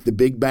being like the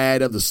big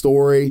bad of the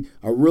story.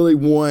 I really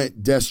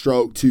want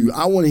Deathstroke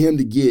I want him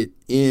to get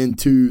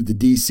into the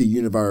DC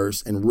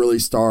universe and really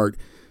start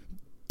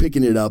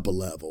picking it up a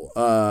level.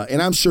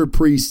 And I'm sure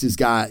Priest has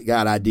got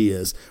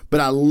ideas, but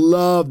I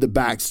love the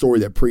backstory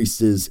that Priest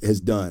has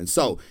done.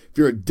 So if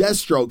you're a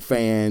Deathstroke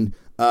fan,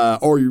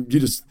 or you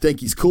just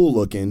think he's cool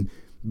looking,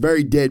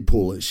 very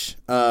Deadpoolish,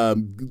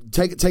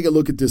 take a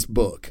look at this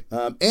book.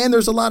 And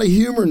there's a lot of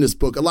humor in this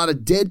book, a lot of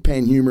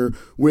deadpan humor,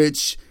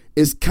 which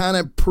is kind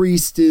of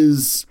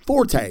Priest's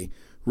forte,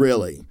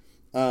 really.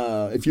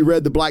 If you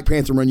read the Black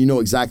Panther run, you know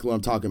exactly what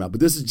I'm talking about.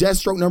 But this is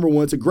Deathstroke number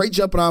 1. It's a great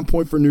jumping on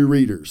point for new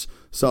readers.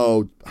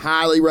 So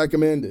highly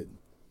recommended.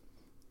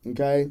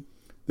 Okay.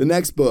 The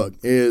next book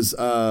is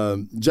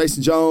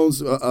Jason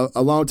Jones,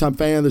 a longtime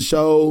fan of the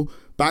show.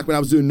 Back when I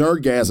was doing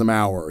Nerdgasm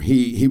Hour,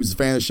 he was a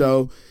fan of the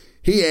show.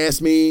 He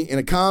asked me in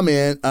a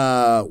comment,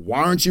 why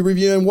aren't you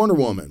reviewing Wonder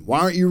Woman? Why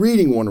aren't you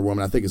reading Wonder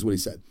Woman? I think is what he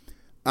said.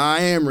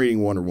 I am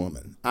reading Wonder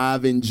Woman.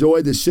 I've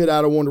enjoyed the shit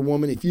out of Wonder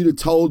Woman. If you'd have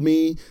told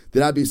me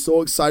that I'd be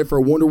so excited for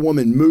a Wonder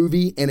Woman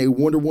movie and a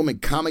Wonder Woman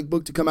comic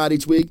book to come out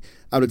each week,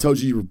 I would have told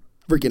you were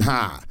freaking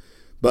high.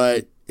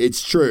 But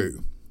it's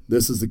true.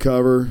 This is the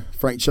cover,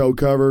 Frank Cho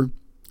cover.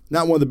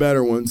 Not one of the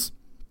better ones.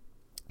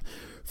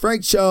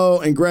 Frank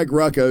Cho and Greg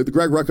Rucka.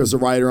 Greg Rucka's a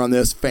writer on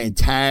this.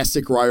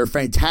 Fantastic writer,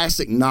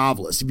 fantastic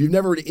novelist. If you've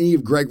never read any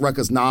of Greg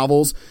Rucka's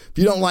novels, if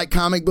you don't like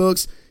comic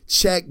books,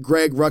 check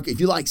Greg Rucka. If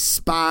you like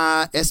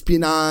spy,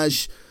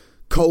 espionage,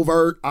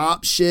 covert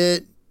op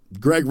shit,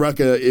 Greg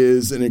Rucka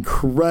is an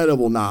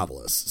incredible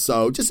novelist.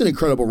 So just an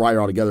incredible writer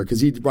altogether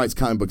because he writes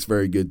comic books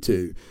very good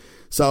too.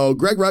 So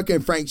Greg Rucka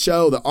and Frank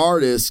Cho, the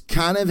artist,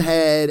 kind of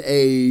had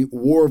a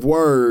war of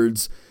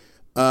words.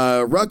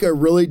 Rucka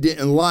really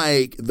didn't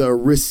like the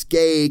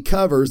risque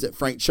covers that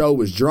Frank Cho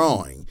was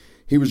drawing.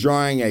 He was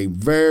drawing a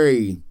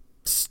very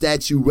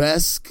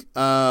statuesque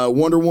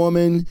Wonder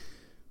Woman.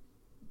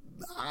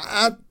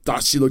 I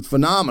thought she looked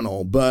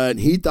phenomenal, but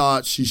he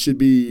thought she should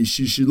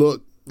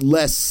look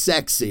less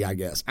sexy, I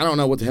guess. I don't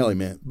know what the hell he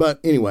meant. But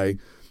anyway,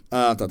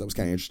 I thought that was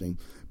kind of interesting.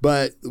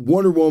 But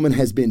Wonder Woman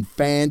has been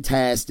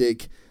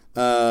fantastic.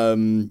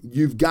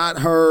 You've got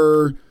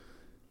her.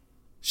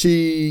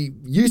 She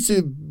used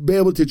to be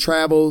able to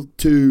travel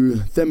to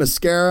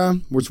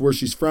Themyscira, which is where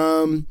she's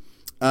from.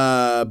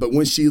 But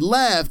when she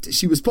left,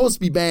 she was supposed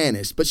to be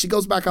banished, but she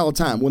goes back all the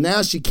time. Well,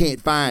 now she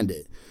can't find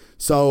it.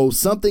 So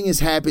something has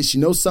happened. She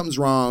knows something's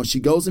wrong. She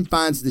goes and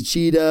finds the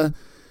cheetah,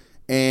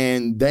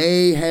 and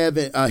they have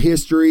a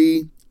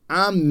history.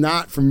 I'm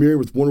not familiar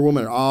with Wonder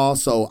Woman at all,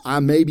 so I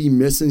may be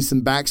missing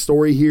some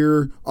backstory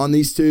here on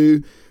these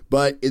two,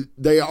 but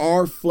they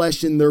are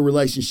fleshing their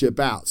relationship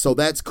out. So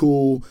that's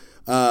cool.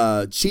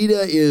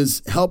 Cheetah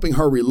is helping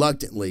her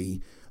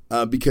reluctantly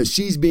because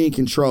she's being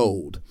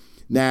controlled.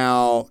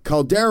 Now,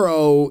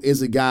 Caldero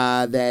is a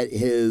guy that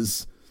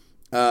is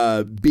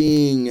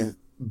being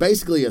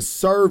basically a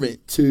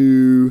servant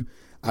to,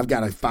 I've got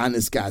to find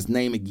this guy's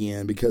name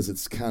again because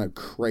it's kind of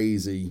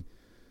crazy.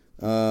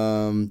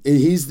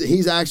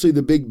 He's actually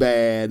the big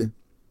bad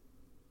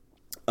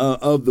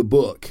of the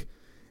book,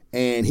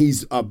 and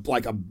he's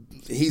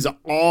he's an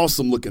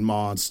awesome looking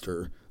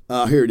monster.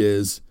 Here it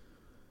is.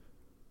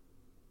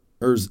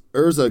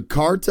 Urza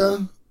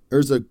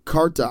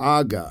Carta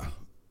Aga.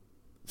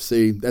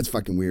 See, that's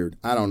fucking weird.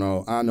 I don't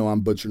know. I know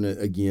I'm butchering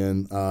it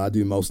again. I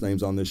do most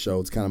names on this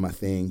show. It's kind of my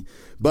thing.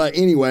 But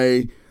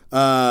anyway,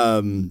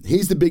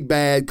 he's the big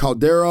bad.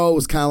 Caldero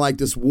is kind of like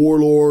this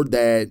warlord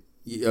that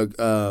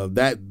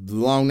that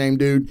long name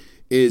dude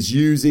is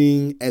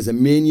using as a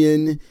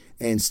minion.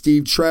 And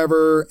Steve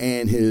Trevor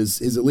and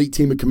his elite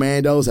team of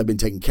commandos have been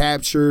taken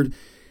captured.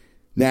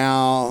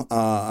 Now,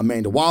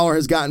 Amanda Waller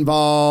has got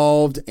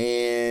involved,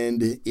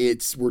 and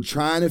we're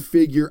trying to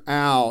figure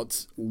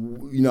out,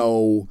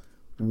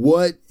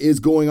 what is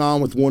going on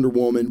with Wonder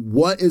Woman,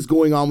 what is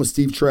going on with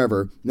Steve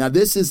Trevor. Now,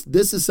 this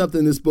is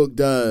something this book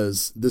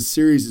does, this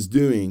series is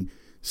doing.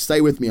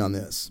 Stay with me on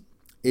this.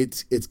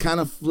 It's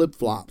kind of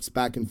flip-flops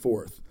back and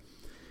forth.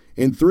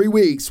 In 3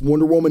 weeks,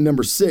 Wonder Woman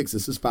number 6,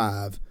 this is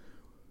 5.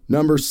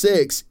 Number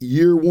 6,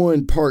 Year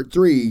 1, Part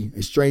 3,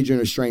 A Stranger in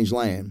a Strange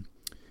Land.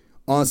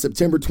 On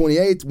September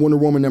 28th, Wonder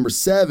Woman number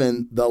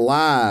 7, The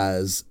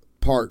Lies,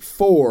 Part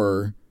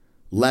 4,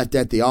 Left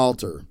at the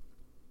Altar.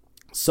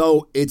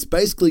 So it's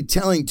basically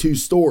telling 2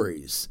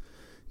 stories.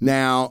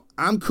 Now,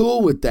 I'm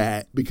cool with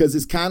that because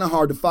it's kind of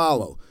hard to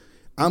follow.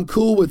 I'm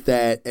cool with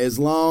that as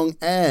long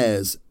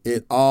as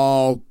it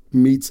all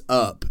meets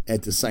up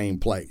at the same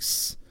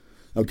place.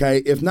 Okay?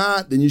 If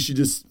not, then you should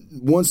just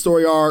one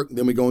story arc,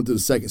 then we go into the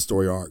second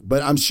story arc.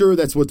 But I'm sure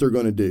that's what they're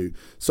going to do.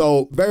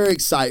 So very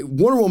excited.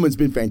 Wonder Woman's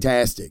been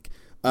fantastic.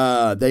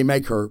 They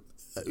make her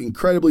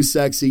incredibly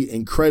sexy,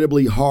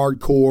 incredibly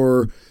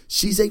hardcore.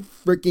 She's a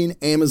freaking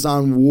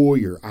Amazon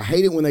warrior. I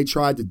hate it when they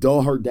tried to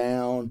dull her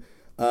down.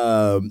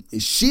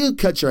 She'll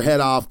cut your head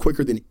off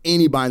quicker than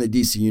anybody in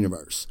the DC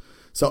universe.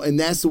 So, and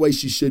that's the way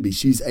she should be.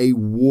 She's a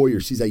warrior.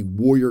 She's a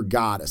warrior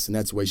goddess, and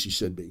that's the way she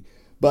should be.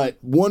 But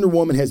Wonder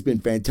Woman has been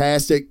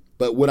fantastic.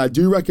 But what I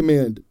do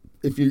recommend,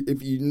 if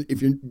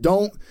you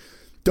don't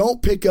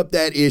pick up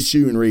that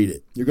issue and read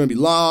it. You're going to be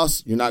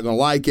lost. You're not going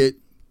to like it.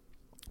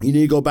 You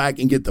need to go back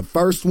and get the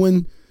first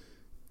one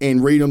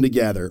and read them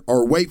together,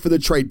 or wait for the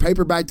trade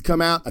paperback to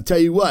come out. I tell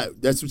you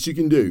what, that's what you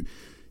can do.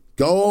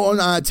 Go on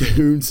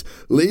iTunes,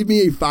 leave me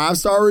a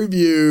 5-star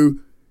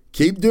review.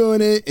 Keep doing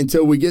it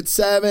until we get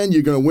 7.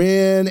 You're going to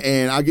win,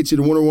 and I'll get you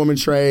the Wonder Woman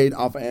trade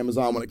off of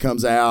Amazon when it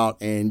comes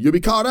out, and you'll be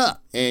caught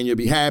up, and you'll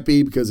be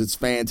happy because it's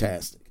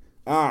fantastic.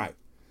 All right,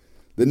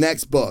 the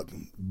next book.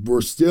 We're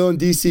still in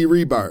DC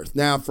Rebirth.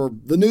 Now, for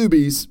the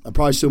newbies, I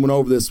probably should have went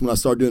over this when I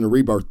started doing the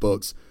Rebirth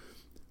books.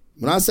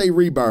 When I say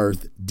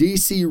Rebirth,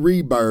 DC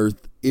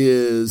Rebirth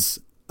is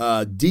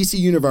DC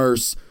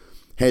Universe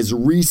has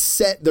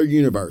reset their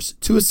universe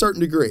to a certain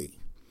degree.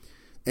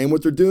 And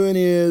what they're doing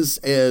is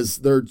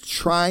they're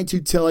trying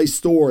to tell a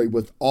story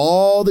with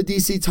all the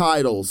DC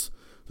titles.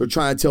 They're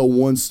trying to tell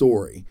one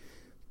story.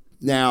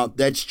 Now,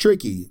 that's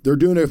tricky. They're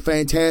doing a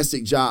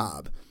fantastic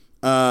job.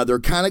 They're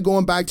kind of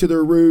going back to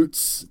their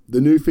roots.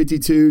 The New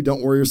 52,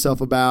 don't worry yourself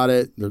about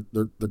it.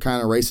 They're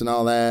kind of erasing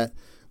all that,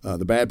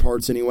 the bad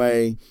parts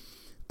anyway.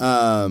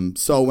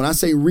 So when I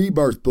say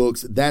Rebirth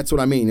books, that's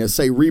what I mean. Let's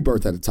say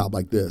Rebirth at the top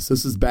like this.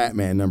 This is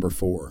Batman number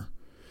 4.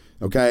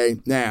 Okay,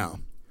 now,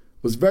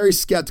 was very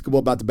skeptical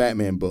about the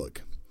Batman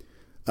book.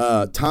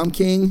 Tom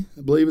King,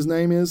 I believe his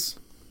name is.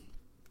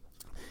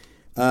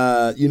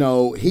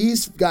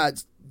 He's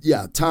got,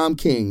 Tom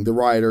King, the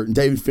writer, and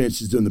David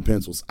Finch is doing the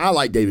pencils. I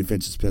like David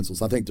Finch's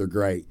pencils. I think they're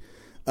great.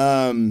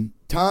 Tom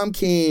Tom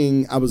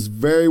King, I was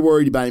very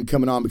worried about him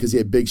coming on because he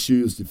had big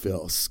shoes to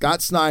fill.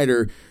 Scott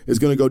Snyder is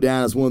going to go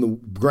down as one of the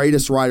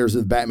greatest writers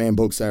of Batman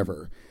books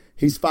ever.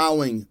 He's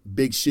following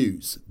big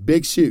shoes.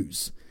 Big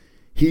shoes.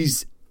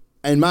 He's,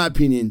 in my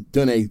opinion,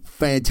 done a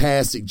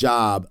fantastic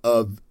job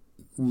of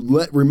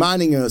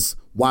reminding us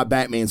why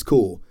Batman's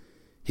cool.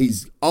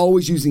 He's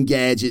always using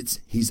gadgets.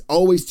 He's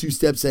always 2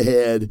 steps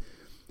ahead.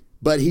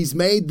 But he's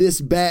made this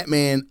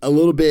Batman a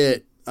little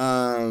bit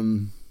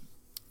maybe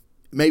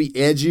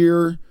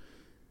edgier.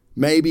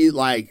 Maybe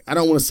like, I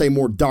don't want to say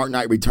more Dark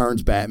Knight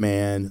Returns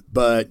Batman,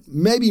 but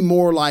maybe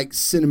more like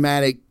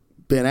cinematic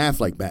Ben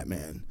Affleck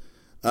Batman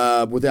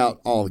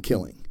without all the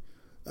killing.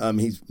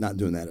 He's not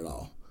doing that at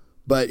all.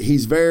 But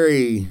he's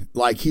very,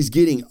 like, he's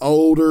getting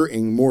older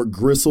and more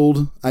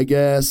gristled, I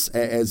guess,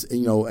 as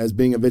you know, as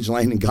being a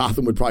vigilante in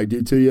Gotham would probably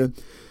do to you.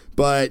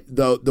 But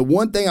the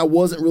one thing I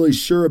wasn't really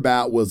sure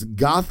about was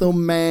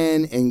Gotham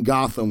Man and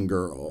Gotham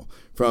Girl.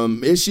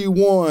 From issue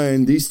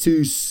 1, these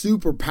 2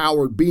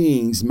 super-powered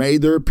beings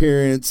made their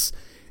appearance,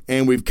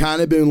 and we've kind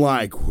of been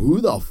like,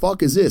 who the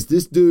fuck is this?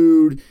 This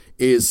dude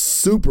is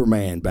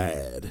Superman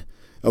bad,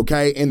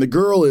 okay? And the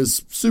girl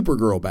is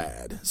Supergirl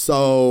bad.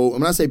 So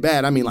when I say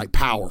bad, I mean like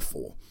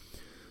powerful.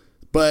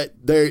 But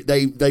they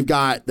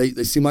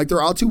seem like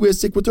they're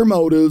altruistic with their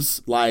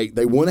motives. Like,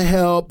 they want to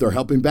help. They're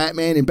helping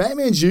Batman, and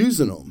Batman's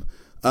using them.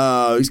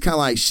 He's kind of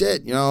like,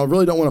 shit, you know, I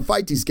really don't want to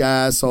fight these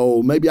guys,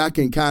 so maybe I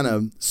can kind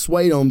of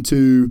sway them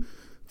to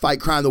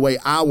fight crime the way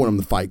I want them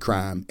to fight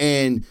crime.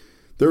 And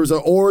there's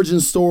an origin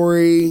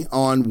story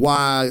on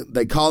why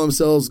they call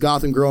themselves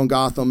Gotham Girl and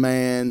Gotham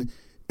Man,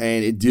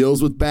 and it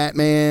deals with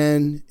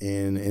Batman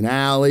in an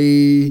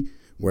alley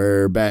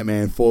where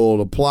Batman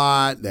foiled a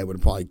plot that would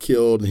have probably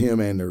killed him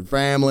and their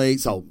family.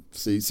 So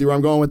see where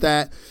I'm going with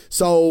that?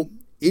 So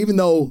even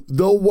though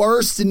the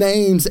worst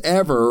names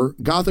ever,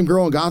 Gotham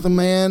Girl and Gotham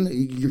Man,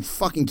 you're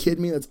fucking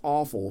kidding me? That's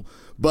awful.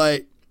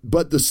 But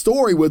the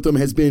story with them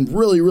has been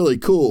really, really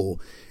cool.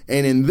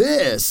 And in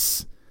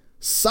this,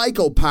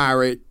 Psycho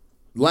Pirate,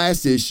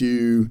 last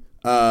issue,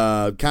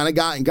 kind of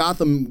got in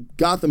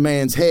Gotham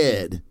Man's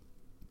head.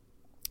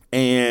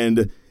 And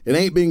it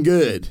ain't been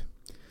good.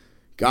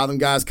 Gotham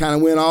guys kind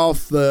of went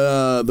off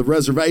the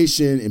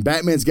reservation, and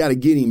Batman's got to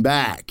get him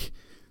back.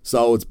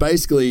 So it's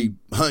basically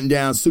hunting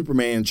down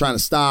Superman and trying to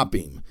stop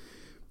him.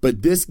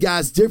 But this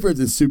guy's different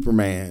than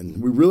Superman.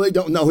 We really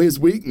don't know his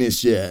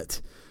weakness yet.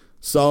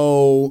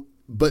 So,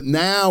 but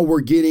now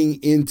we're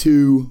getting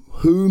into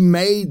who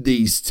made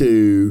these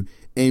 2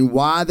 and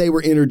why they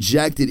were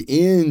interjected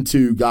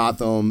into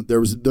Gotham.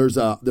 There's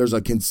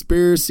a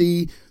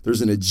conspiracy.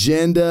 There's an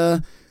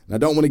agenda. And I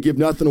don't want to give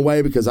nothing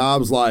away because I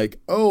was like,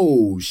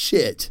 oh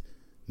shit,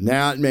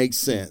 now it makes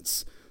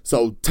sense.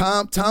 So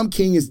Tom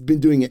King has been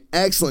doing an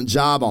excellent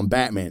job on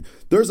Batman.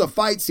 There's a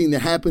fight scene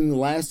that happened in the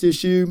last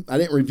issue. I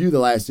didn't review the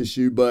last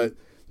issue, but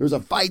there's a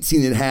fight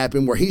scene that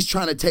happened where he's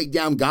trying to take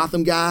down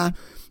Gotham guy,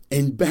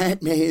 and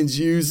Batman's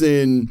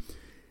throwing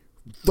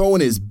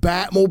his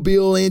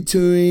Batmobile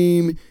into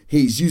him.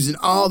 He's using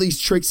all these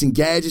tricks and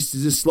gadgets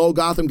to just slow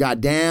Gotham guy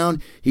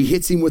down. He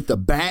hits him with the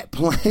bat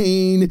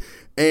plane.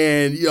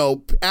 And, you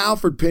know,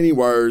 Alfred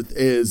Pennyworth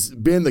has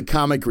been the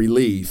comic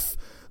relief.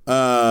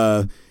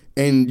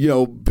 And, you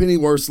know,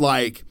 Pennyworth's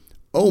like,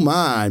 oh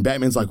my. And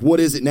Batman's like, what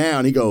is it now?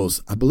 And he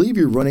goes, I believe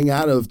you're running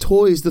out of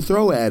toys to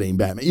throw at him,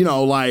 Batman. You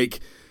know, like,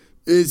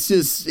 it's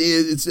just,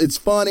 it's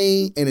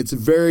funny, and it's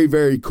very,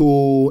 very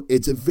cool.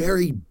 It's a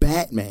very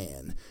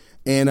Batman.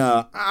 And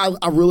I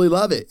really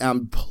love it.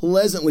 I'm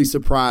pleasantly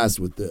surprised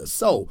with this.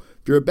 So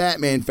if you're a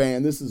Batman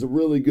fan, this is a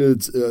really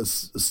good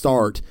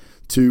start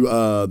to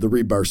the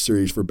Rebirth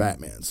series for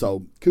Batman.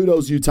 So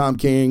kudos to you, Tom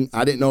King.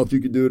 I didn't know if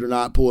you could do it or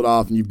not, pull it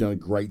off, and you've done a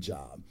great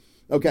job.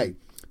 Okay,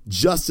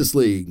 Justice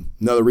League,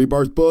 another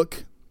Rebirth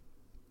book.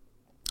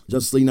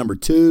 Justice League number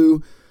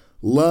 2.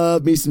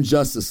 Love me some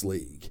Justice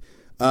League.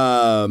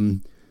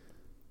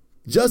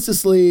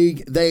 Justice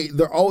League,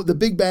 the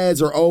big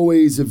bads are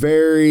always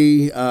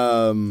very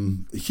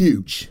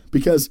huge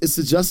because it's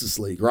the Justice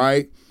League,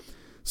 right?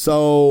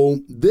 So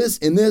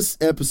in this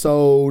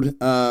episode,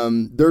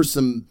 there's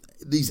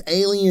these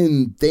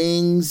alien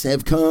things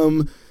have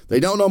come. They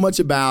don't know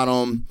much about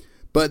them,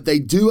 but they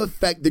do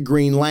affect the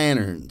Green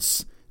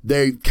Lanterns.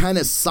 They kind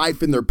of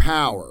siphon their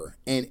power,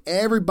 and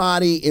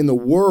everybody in the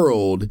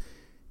world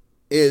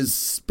is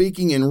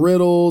speaking in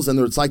riddles, and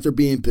it's like they're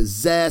being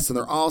possessed, and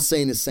they're all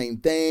saying the same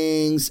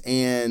things,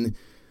 and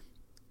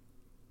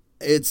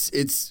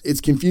it's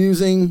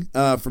confusing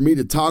for me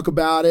to talk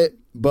about it,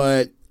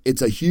 but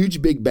it's a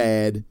huge big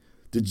bad.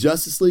 The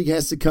Justice League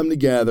has to come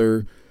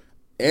together.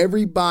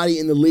 Everybody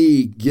in the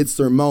league gets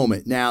their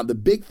moment. Now, the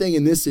big thing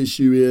in this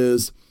issue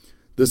is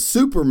the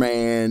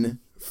Superman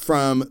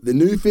from the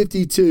New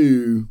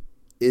 52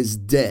 is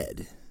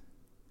dead.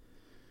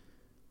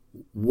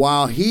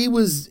 While he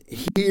was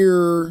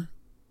here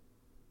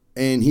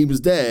and he was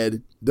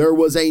dead, there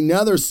was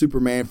another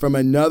Superman from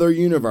another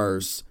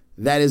universe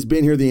that has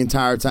been here the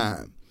entire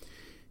time.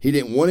 He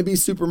didn't want to be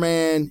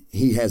Superman.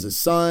 He has a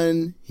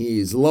son.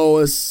 He's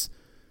Lois.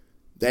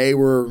 They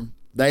were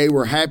They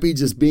were happy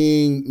just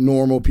being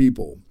normal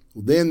people.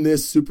 Then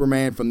this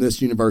Superman from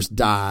this universe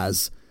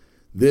dies.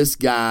 This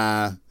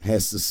guy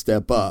has to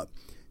step up.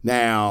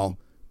 Now,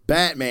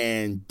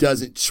 Batman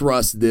doesn't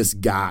trust this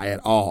guy at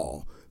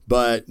all.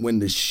 But when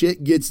the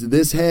shit gets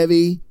this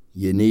heavy,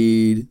 you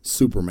need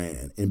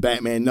Superman. And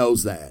Batman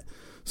knows that.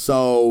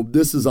 So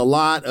this is a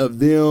lot of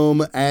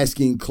them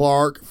asking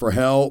Clark for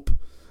help.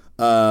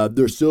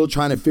 They're still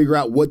trying to figure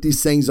out what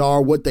these things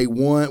are, what they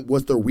want,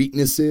 what their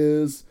weakness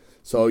is.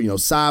 So,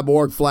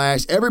 Cyborg,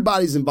 Flash,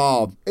 everybody's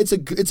involved. It's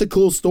a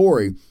cool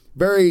story.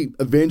 Very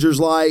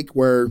Avengers-like,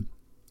 where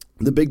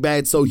the big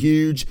bad's so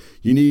huge,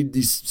 you need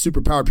these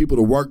superpowered people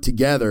to work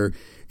together,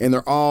 and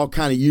they're all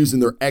kind of using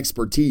their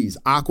expertise.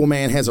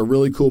 Aquaman has a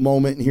really cool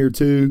moment in here,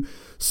 too.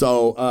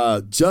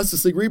 So,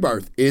 Justice League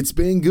Rebirth, it's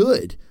been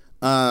good.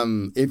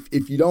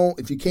 If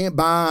you can't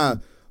buy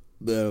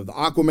the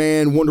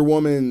Aquaman, Wonder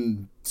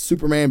Woman,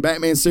 Superman,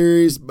 Batman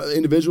series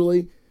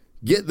individually,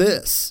 get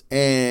this,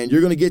 and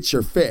you're going to get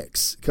your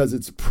fix because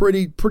it's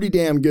pretty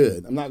damn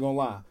good. I'm not going to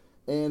lie.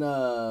 And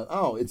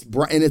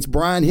it's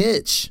Brian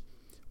Hitch,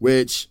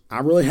 which I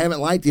really haven't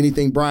liked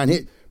anything Brian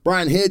Hitch.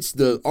 Brian Hitch,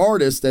 the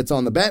artist that's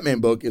on the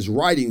Batman book, is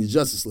writing the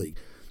Justice League.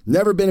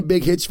 Never been a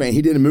big Hitch fan.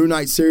 He did a Moon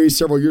Knight series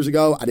several years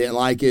ago. I didn't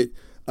like it.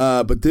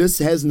 But this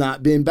has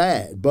not been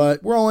bad.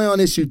 But we're only on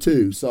issue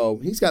 2, so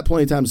he's got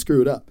plenty of time to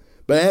screw it up.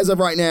 But as of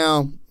right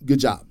now, good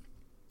job.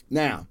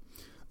 Now,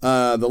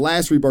 the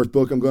last Rebirth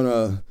book I'm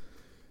going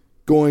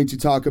to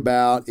talk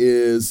about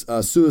is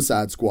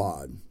Suicide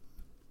Squad.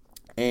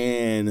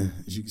 And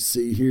as you can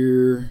see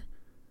here,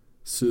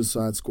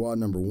 Suicide Squad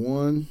number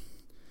 1.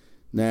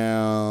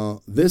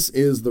 Now, this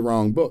is the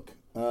wrong book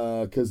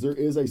because there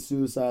is a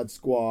Suicide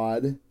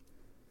Squad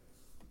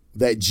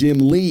that Jim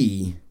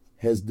Lee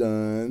has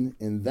done,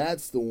 and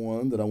that's the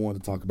one that I want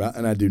to talk about,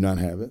 and I do not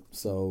have it.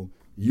 So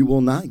you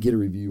will not get a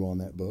review on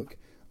that book.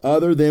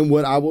 Other than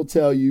what I will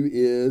tell you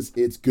is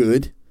it's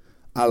good.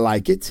 I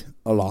like it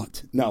a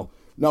lot. No,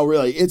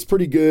 really, it's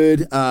pretty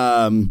good.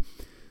 The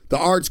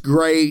art's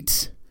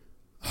great.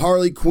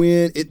 Harley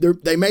Quinn,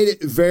 they made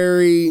it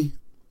very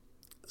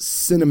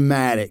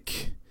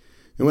cinematic.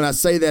 And when I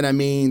say that, I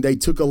mean they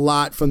took a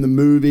lot from the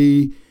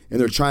movie and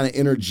they're trying to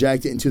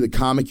interject it into the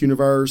comic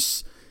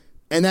universe.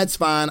 And that's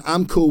fine.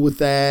 I'm cool with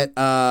that.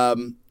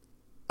 I'm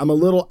a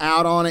little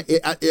out on it.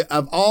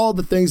 Of all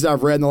the things that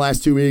I've read in the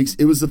last 2 weeks,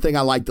 it was the thing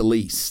I liked the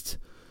least.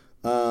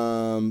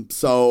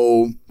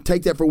 So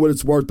take that for what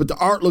it's worth. But the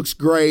art looks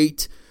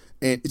great.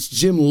 And it's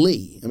Jim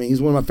Lee. I mean,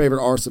 he's one of my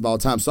favorite artists of all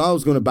time. So I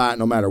was going to buy it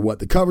no matter what.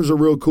 The covers are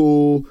real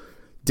cool.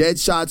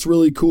 Deadshot's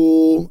really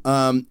cool.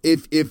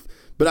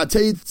 But I'll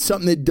tell you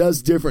something that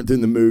does different than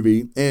the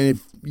movie. And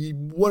if you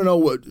want to know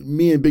what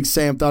me and Big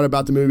Sam thought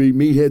about the movie,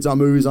 Meatheads on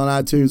Movies on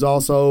iTunes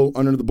also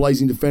under the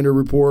Blazing Defender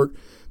Report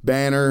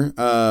banner.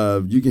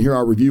 You can hear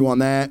our review on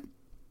that.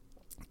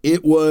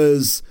 It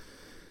was,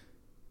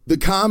 the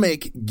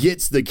comic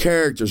gets the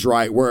characters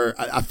right where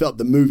I felt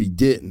the movie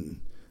didn't.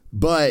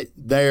 But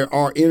they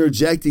are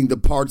interjecting the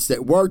parts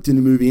that worked in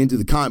the movie into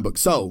the comic book.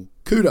 So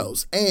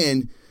kudos.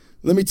 And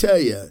let me tell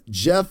you,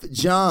 Jeff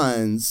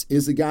Johns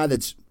is the guy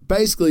that's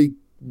basically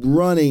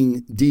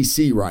running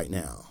DC right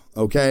now,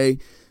 okay?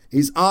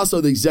 He's also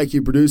the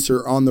executive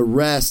producer on the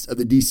rest of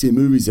the DC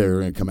movies that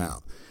are going to come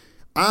out.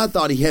 I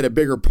thought he had a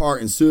bigger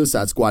part in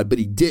Suicide Squad, but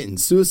he didn't.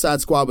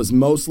 Suicide Squad was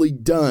mostly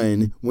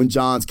done when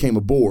Johns came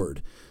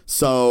aboard.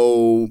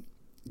 So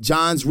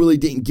Johns really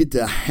didn't get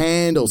to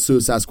handle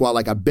Suicide Squad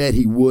like I bet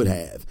he would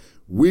have.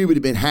 We would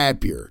have been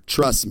happier,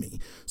 trust me.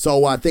 So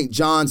what I think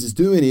Johns is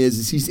doing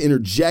is he's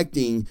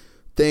interjecting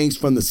things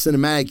from the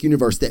cinematic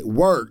universe that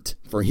worked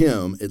for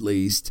him, at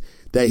least,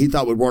 that he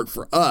thought would work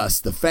for us,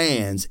 the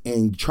fans,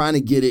 and trying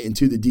to get it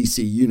into the DC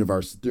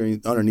universe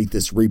underneath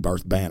this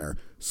Rebirth banner.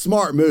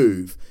 Smart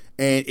move,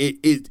 and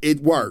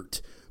it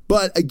worked.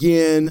 But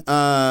again,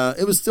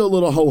 it was still a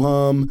little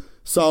ho-hum.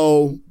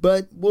 So,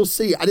 but we'll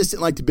see. I just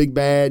didn't like the big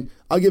bad.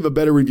 I'll give a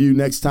better review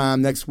next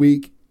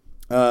week.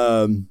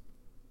 Let's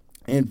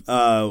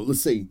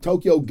see,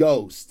 Tokyo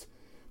Ghost.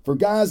 For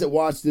guys that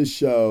watch this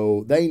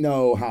show, they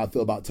know how I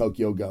feel about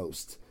Tokyo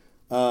Ghost.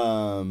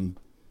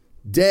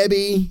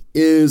 Debbie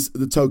is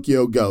the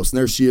Tokyo Ghost. And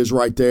there she is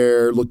right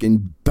there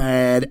looking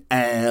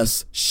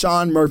badass.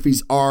 Sean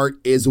Murphy's art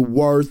is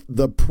worth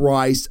the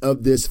price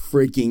of this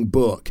freaking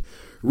book.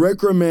 Rick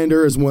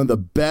Remender is one of the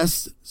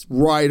best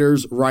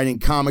writers writing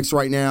comics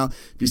right now.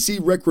 If you see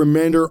Rick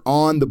Remender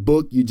on the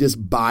book, you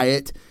just buy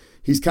it.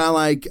 He's kind of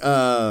like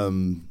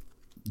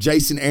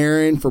Jason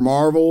Aaron for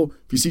Marvel.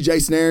 If you see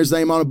Jason Aaron's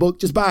name on a book,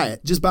 just buy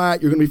it. Just buy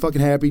it. You're going to be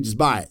fucking happy. Just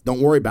buy it.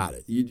 Don't worry about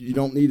it. You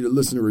don't need to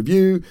listen to a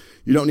review.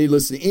 You don't need to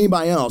listen to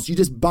anybody else. You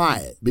just buy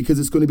it because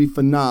it's going to be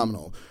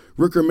phenomenal.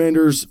 Rick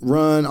Remender's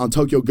run on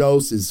Tokyo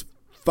Ghost is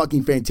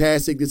fucking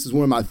fantastic. This is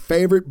one of my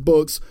favorite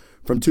books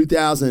from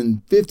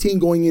 2015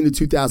 going into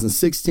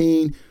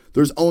 2016.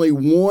 There's only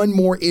one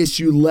more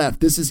issue left.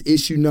 This is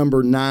issue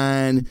number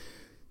 9.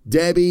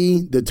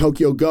 Debbie, the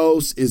Tokyo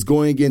Ghost, is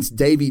going against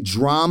Davy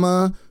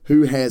Drama,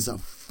 who has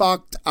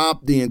fucked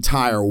up the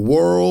entire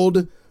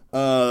world.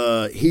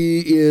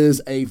 He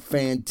is a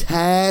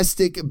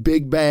fantastic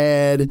big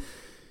bad.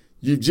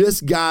 You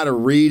just got to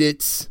read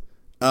it.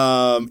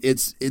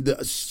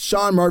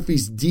 Sean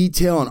Murphy's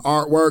detail and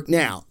artwork.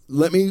 Now,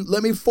 let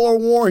me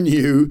forewarn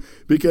you,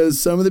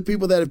 because some of the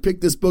people that have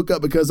picked this book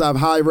up because I've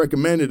highly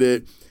recommended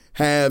it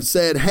have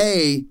said,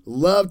 hey,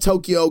 love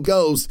Tokyo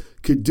Ghost,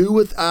 could do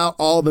without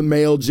all the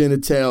male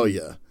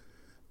genitalia.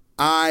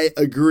 I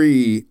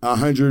agree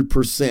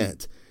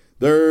 100%.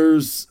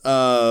 There's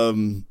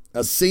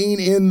a scene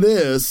in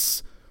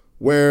this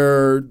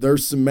where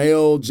there's some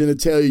male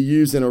genitalia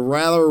used in a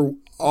rather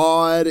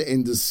odd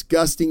and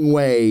disgusting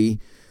way.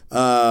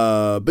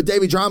 But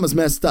Davey Drama's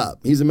messed up.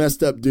 He's a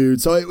messed up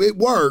dude. So it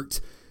worked,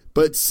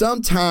 but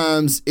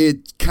sometimes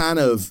it kind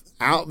of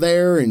out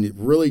there and it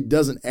really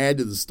doesn't add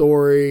to the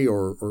story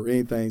or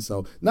anything.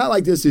 So not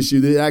like this issue.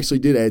 It actually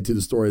did add to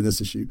the story in this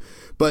issue.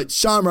 But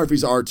Sean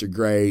Murphy's arts are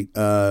great.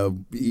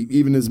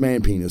 Even his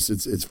man penis,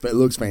 it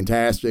looks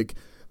fantastic.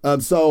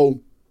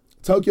 So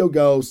Tokyo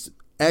Ghost,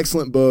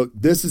 excellent book.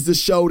 This is the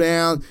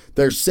showdown.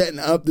 They're setting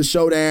up the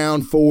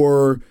showdown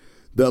for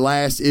the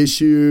last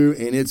issue,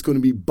 and it's going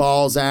to be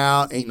balls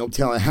out. Ain't no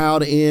telling how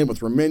to end. With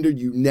Remender,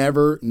 you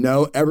never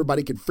know.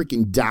 Everybody could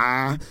freaking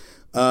die.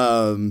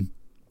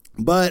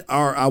 But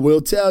I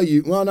will tell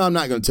you, well, no, I'm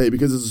not going to tell you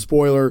because it's a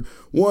spoiler.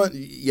 I'm not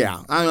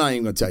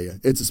even going to tell you.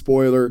 It's a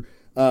spoiler.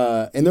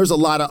 And there's a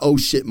lot of oh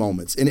shit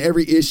moments. In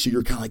every issue,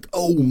 you're kind of like,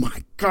 oh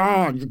my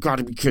God, you got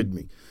to be kidding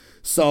me.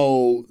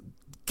 So,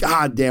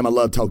 God damn, I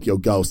love Tokyo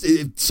Ghost.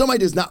 If somebody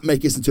does not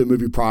make this into a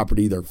movie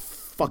property, they're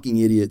fucking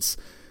idiots.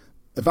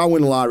 If I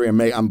win the lottery,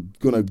 I'm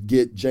going to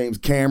get James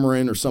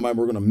Cameron or somebody,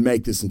 we're going to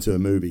make this into a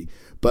movie.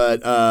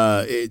 But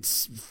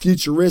it's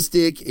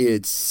futuristic,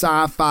 it's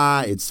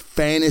sci-fi, it's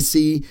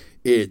fantasy,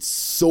 it's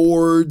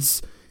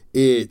swords,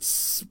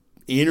 it's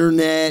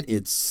internet,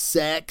 it's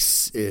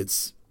sex,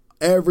 it's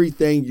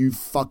everything you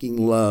fucking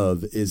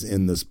love is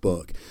in this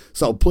book.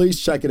 So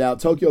please check it out.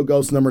 Tokyo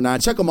Ghost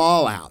 #9. Check them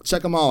all out.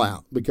 Check them all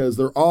out because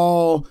they're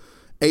all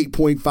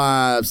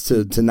 8.5s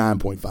to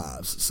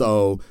 9.5s.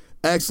 So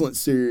excellent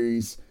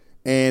series.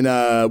 And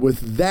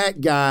with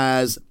that,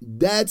 guys,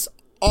 that's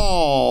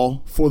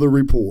all for the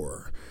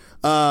report.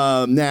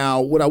 Now,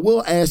 what I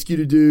will ask you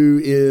to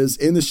do is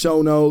in the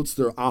show notes,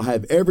 I'll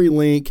have every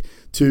link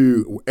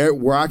to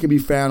where I can be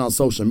found on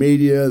social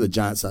media, the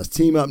Giant Size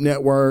Team Up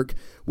Network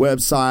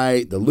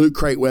website, the Loot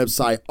Crate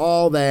website,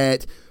 all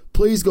that.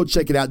 Please go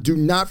check it out. Do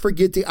not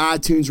forget the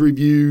iTunes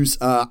reviews.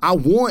 I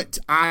want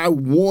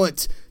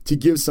to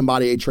give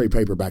somebody a trade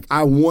paperback.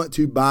 I want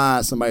to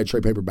buy somebody a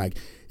trade paperback.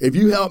 If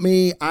you help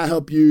me, I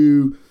help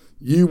you.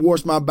 You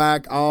wash my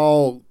back,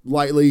 I'll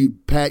lightly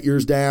pat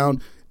yours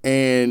down.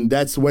 And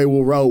that's the way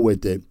we'll roll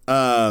with it.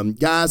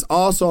 Guys,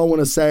 also I want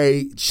to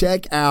say,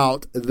 check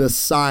out The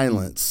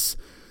Silence.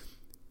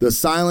 The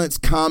Silence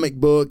comic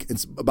book.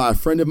 It's by a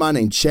friend of mine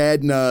named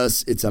Chad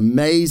Nuss. It's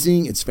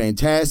amazing. It's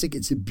fantastic.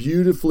 It's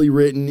beautifully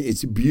written.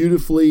 It's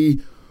beautifully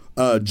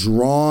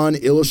drawn,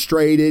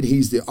 illustrated.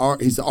 He's the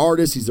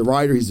artist. He's the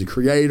writer. He's the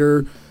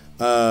creator.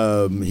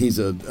 He's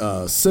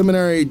a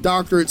seminary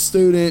doctorate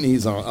student.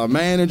 He's a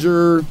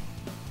manager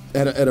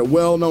at a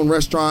well-known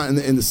restaurant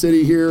in the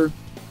city here.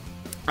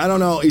 I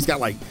don't know. He's got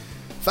like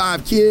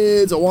 5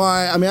 kids, a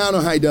wife. I mean, I don't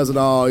know how he does it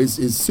all.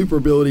 His super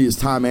ability is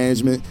time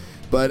management.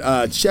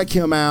 But check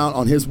him out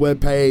on his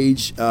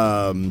webpage,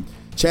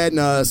 Chad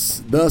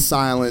Nuss, The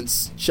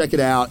Silence. Check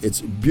it out.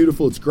 It's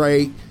beautiful. It's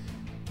great.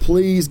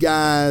 Please,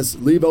 guys,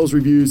 leave those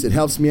reviews. It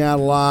helps me out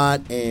a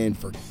lot. And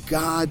for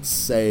God's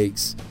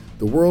sakes,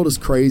 the world is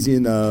crazy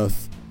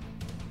enough.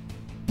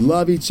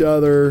 Love each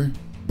other.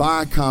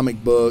 Buy a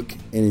comic book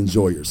and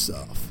enjoy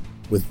yourself.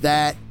 With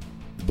that,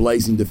 the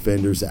Blazing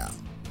Defenders out.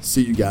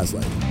 See you guys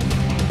later.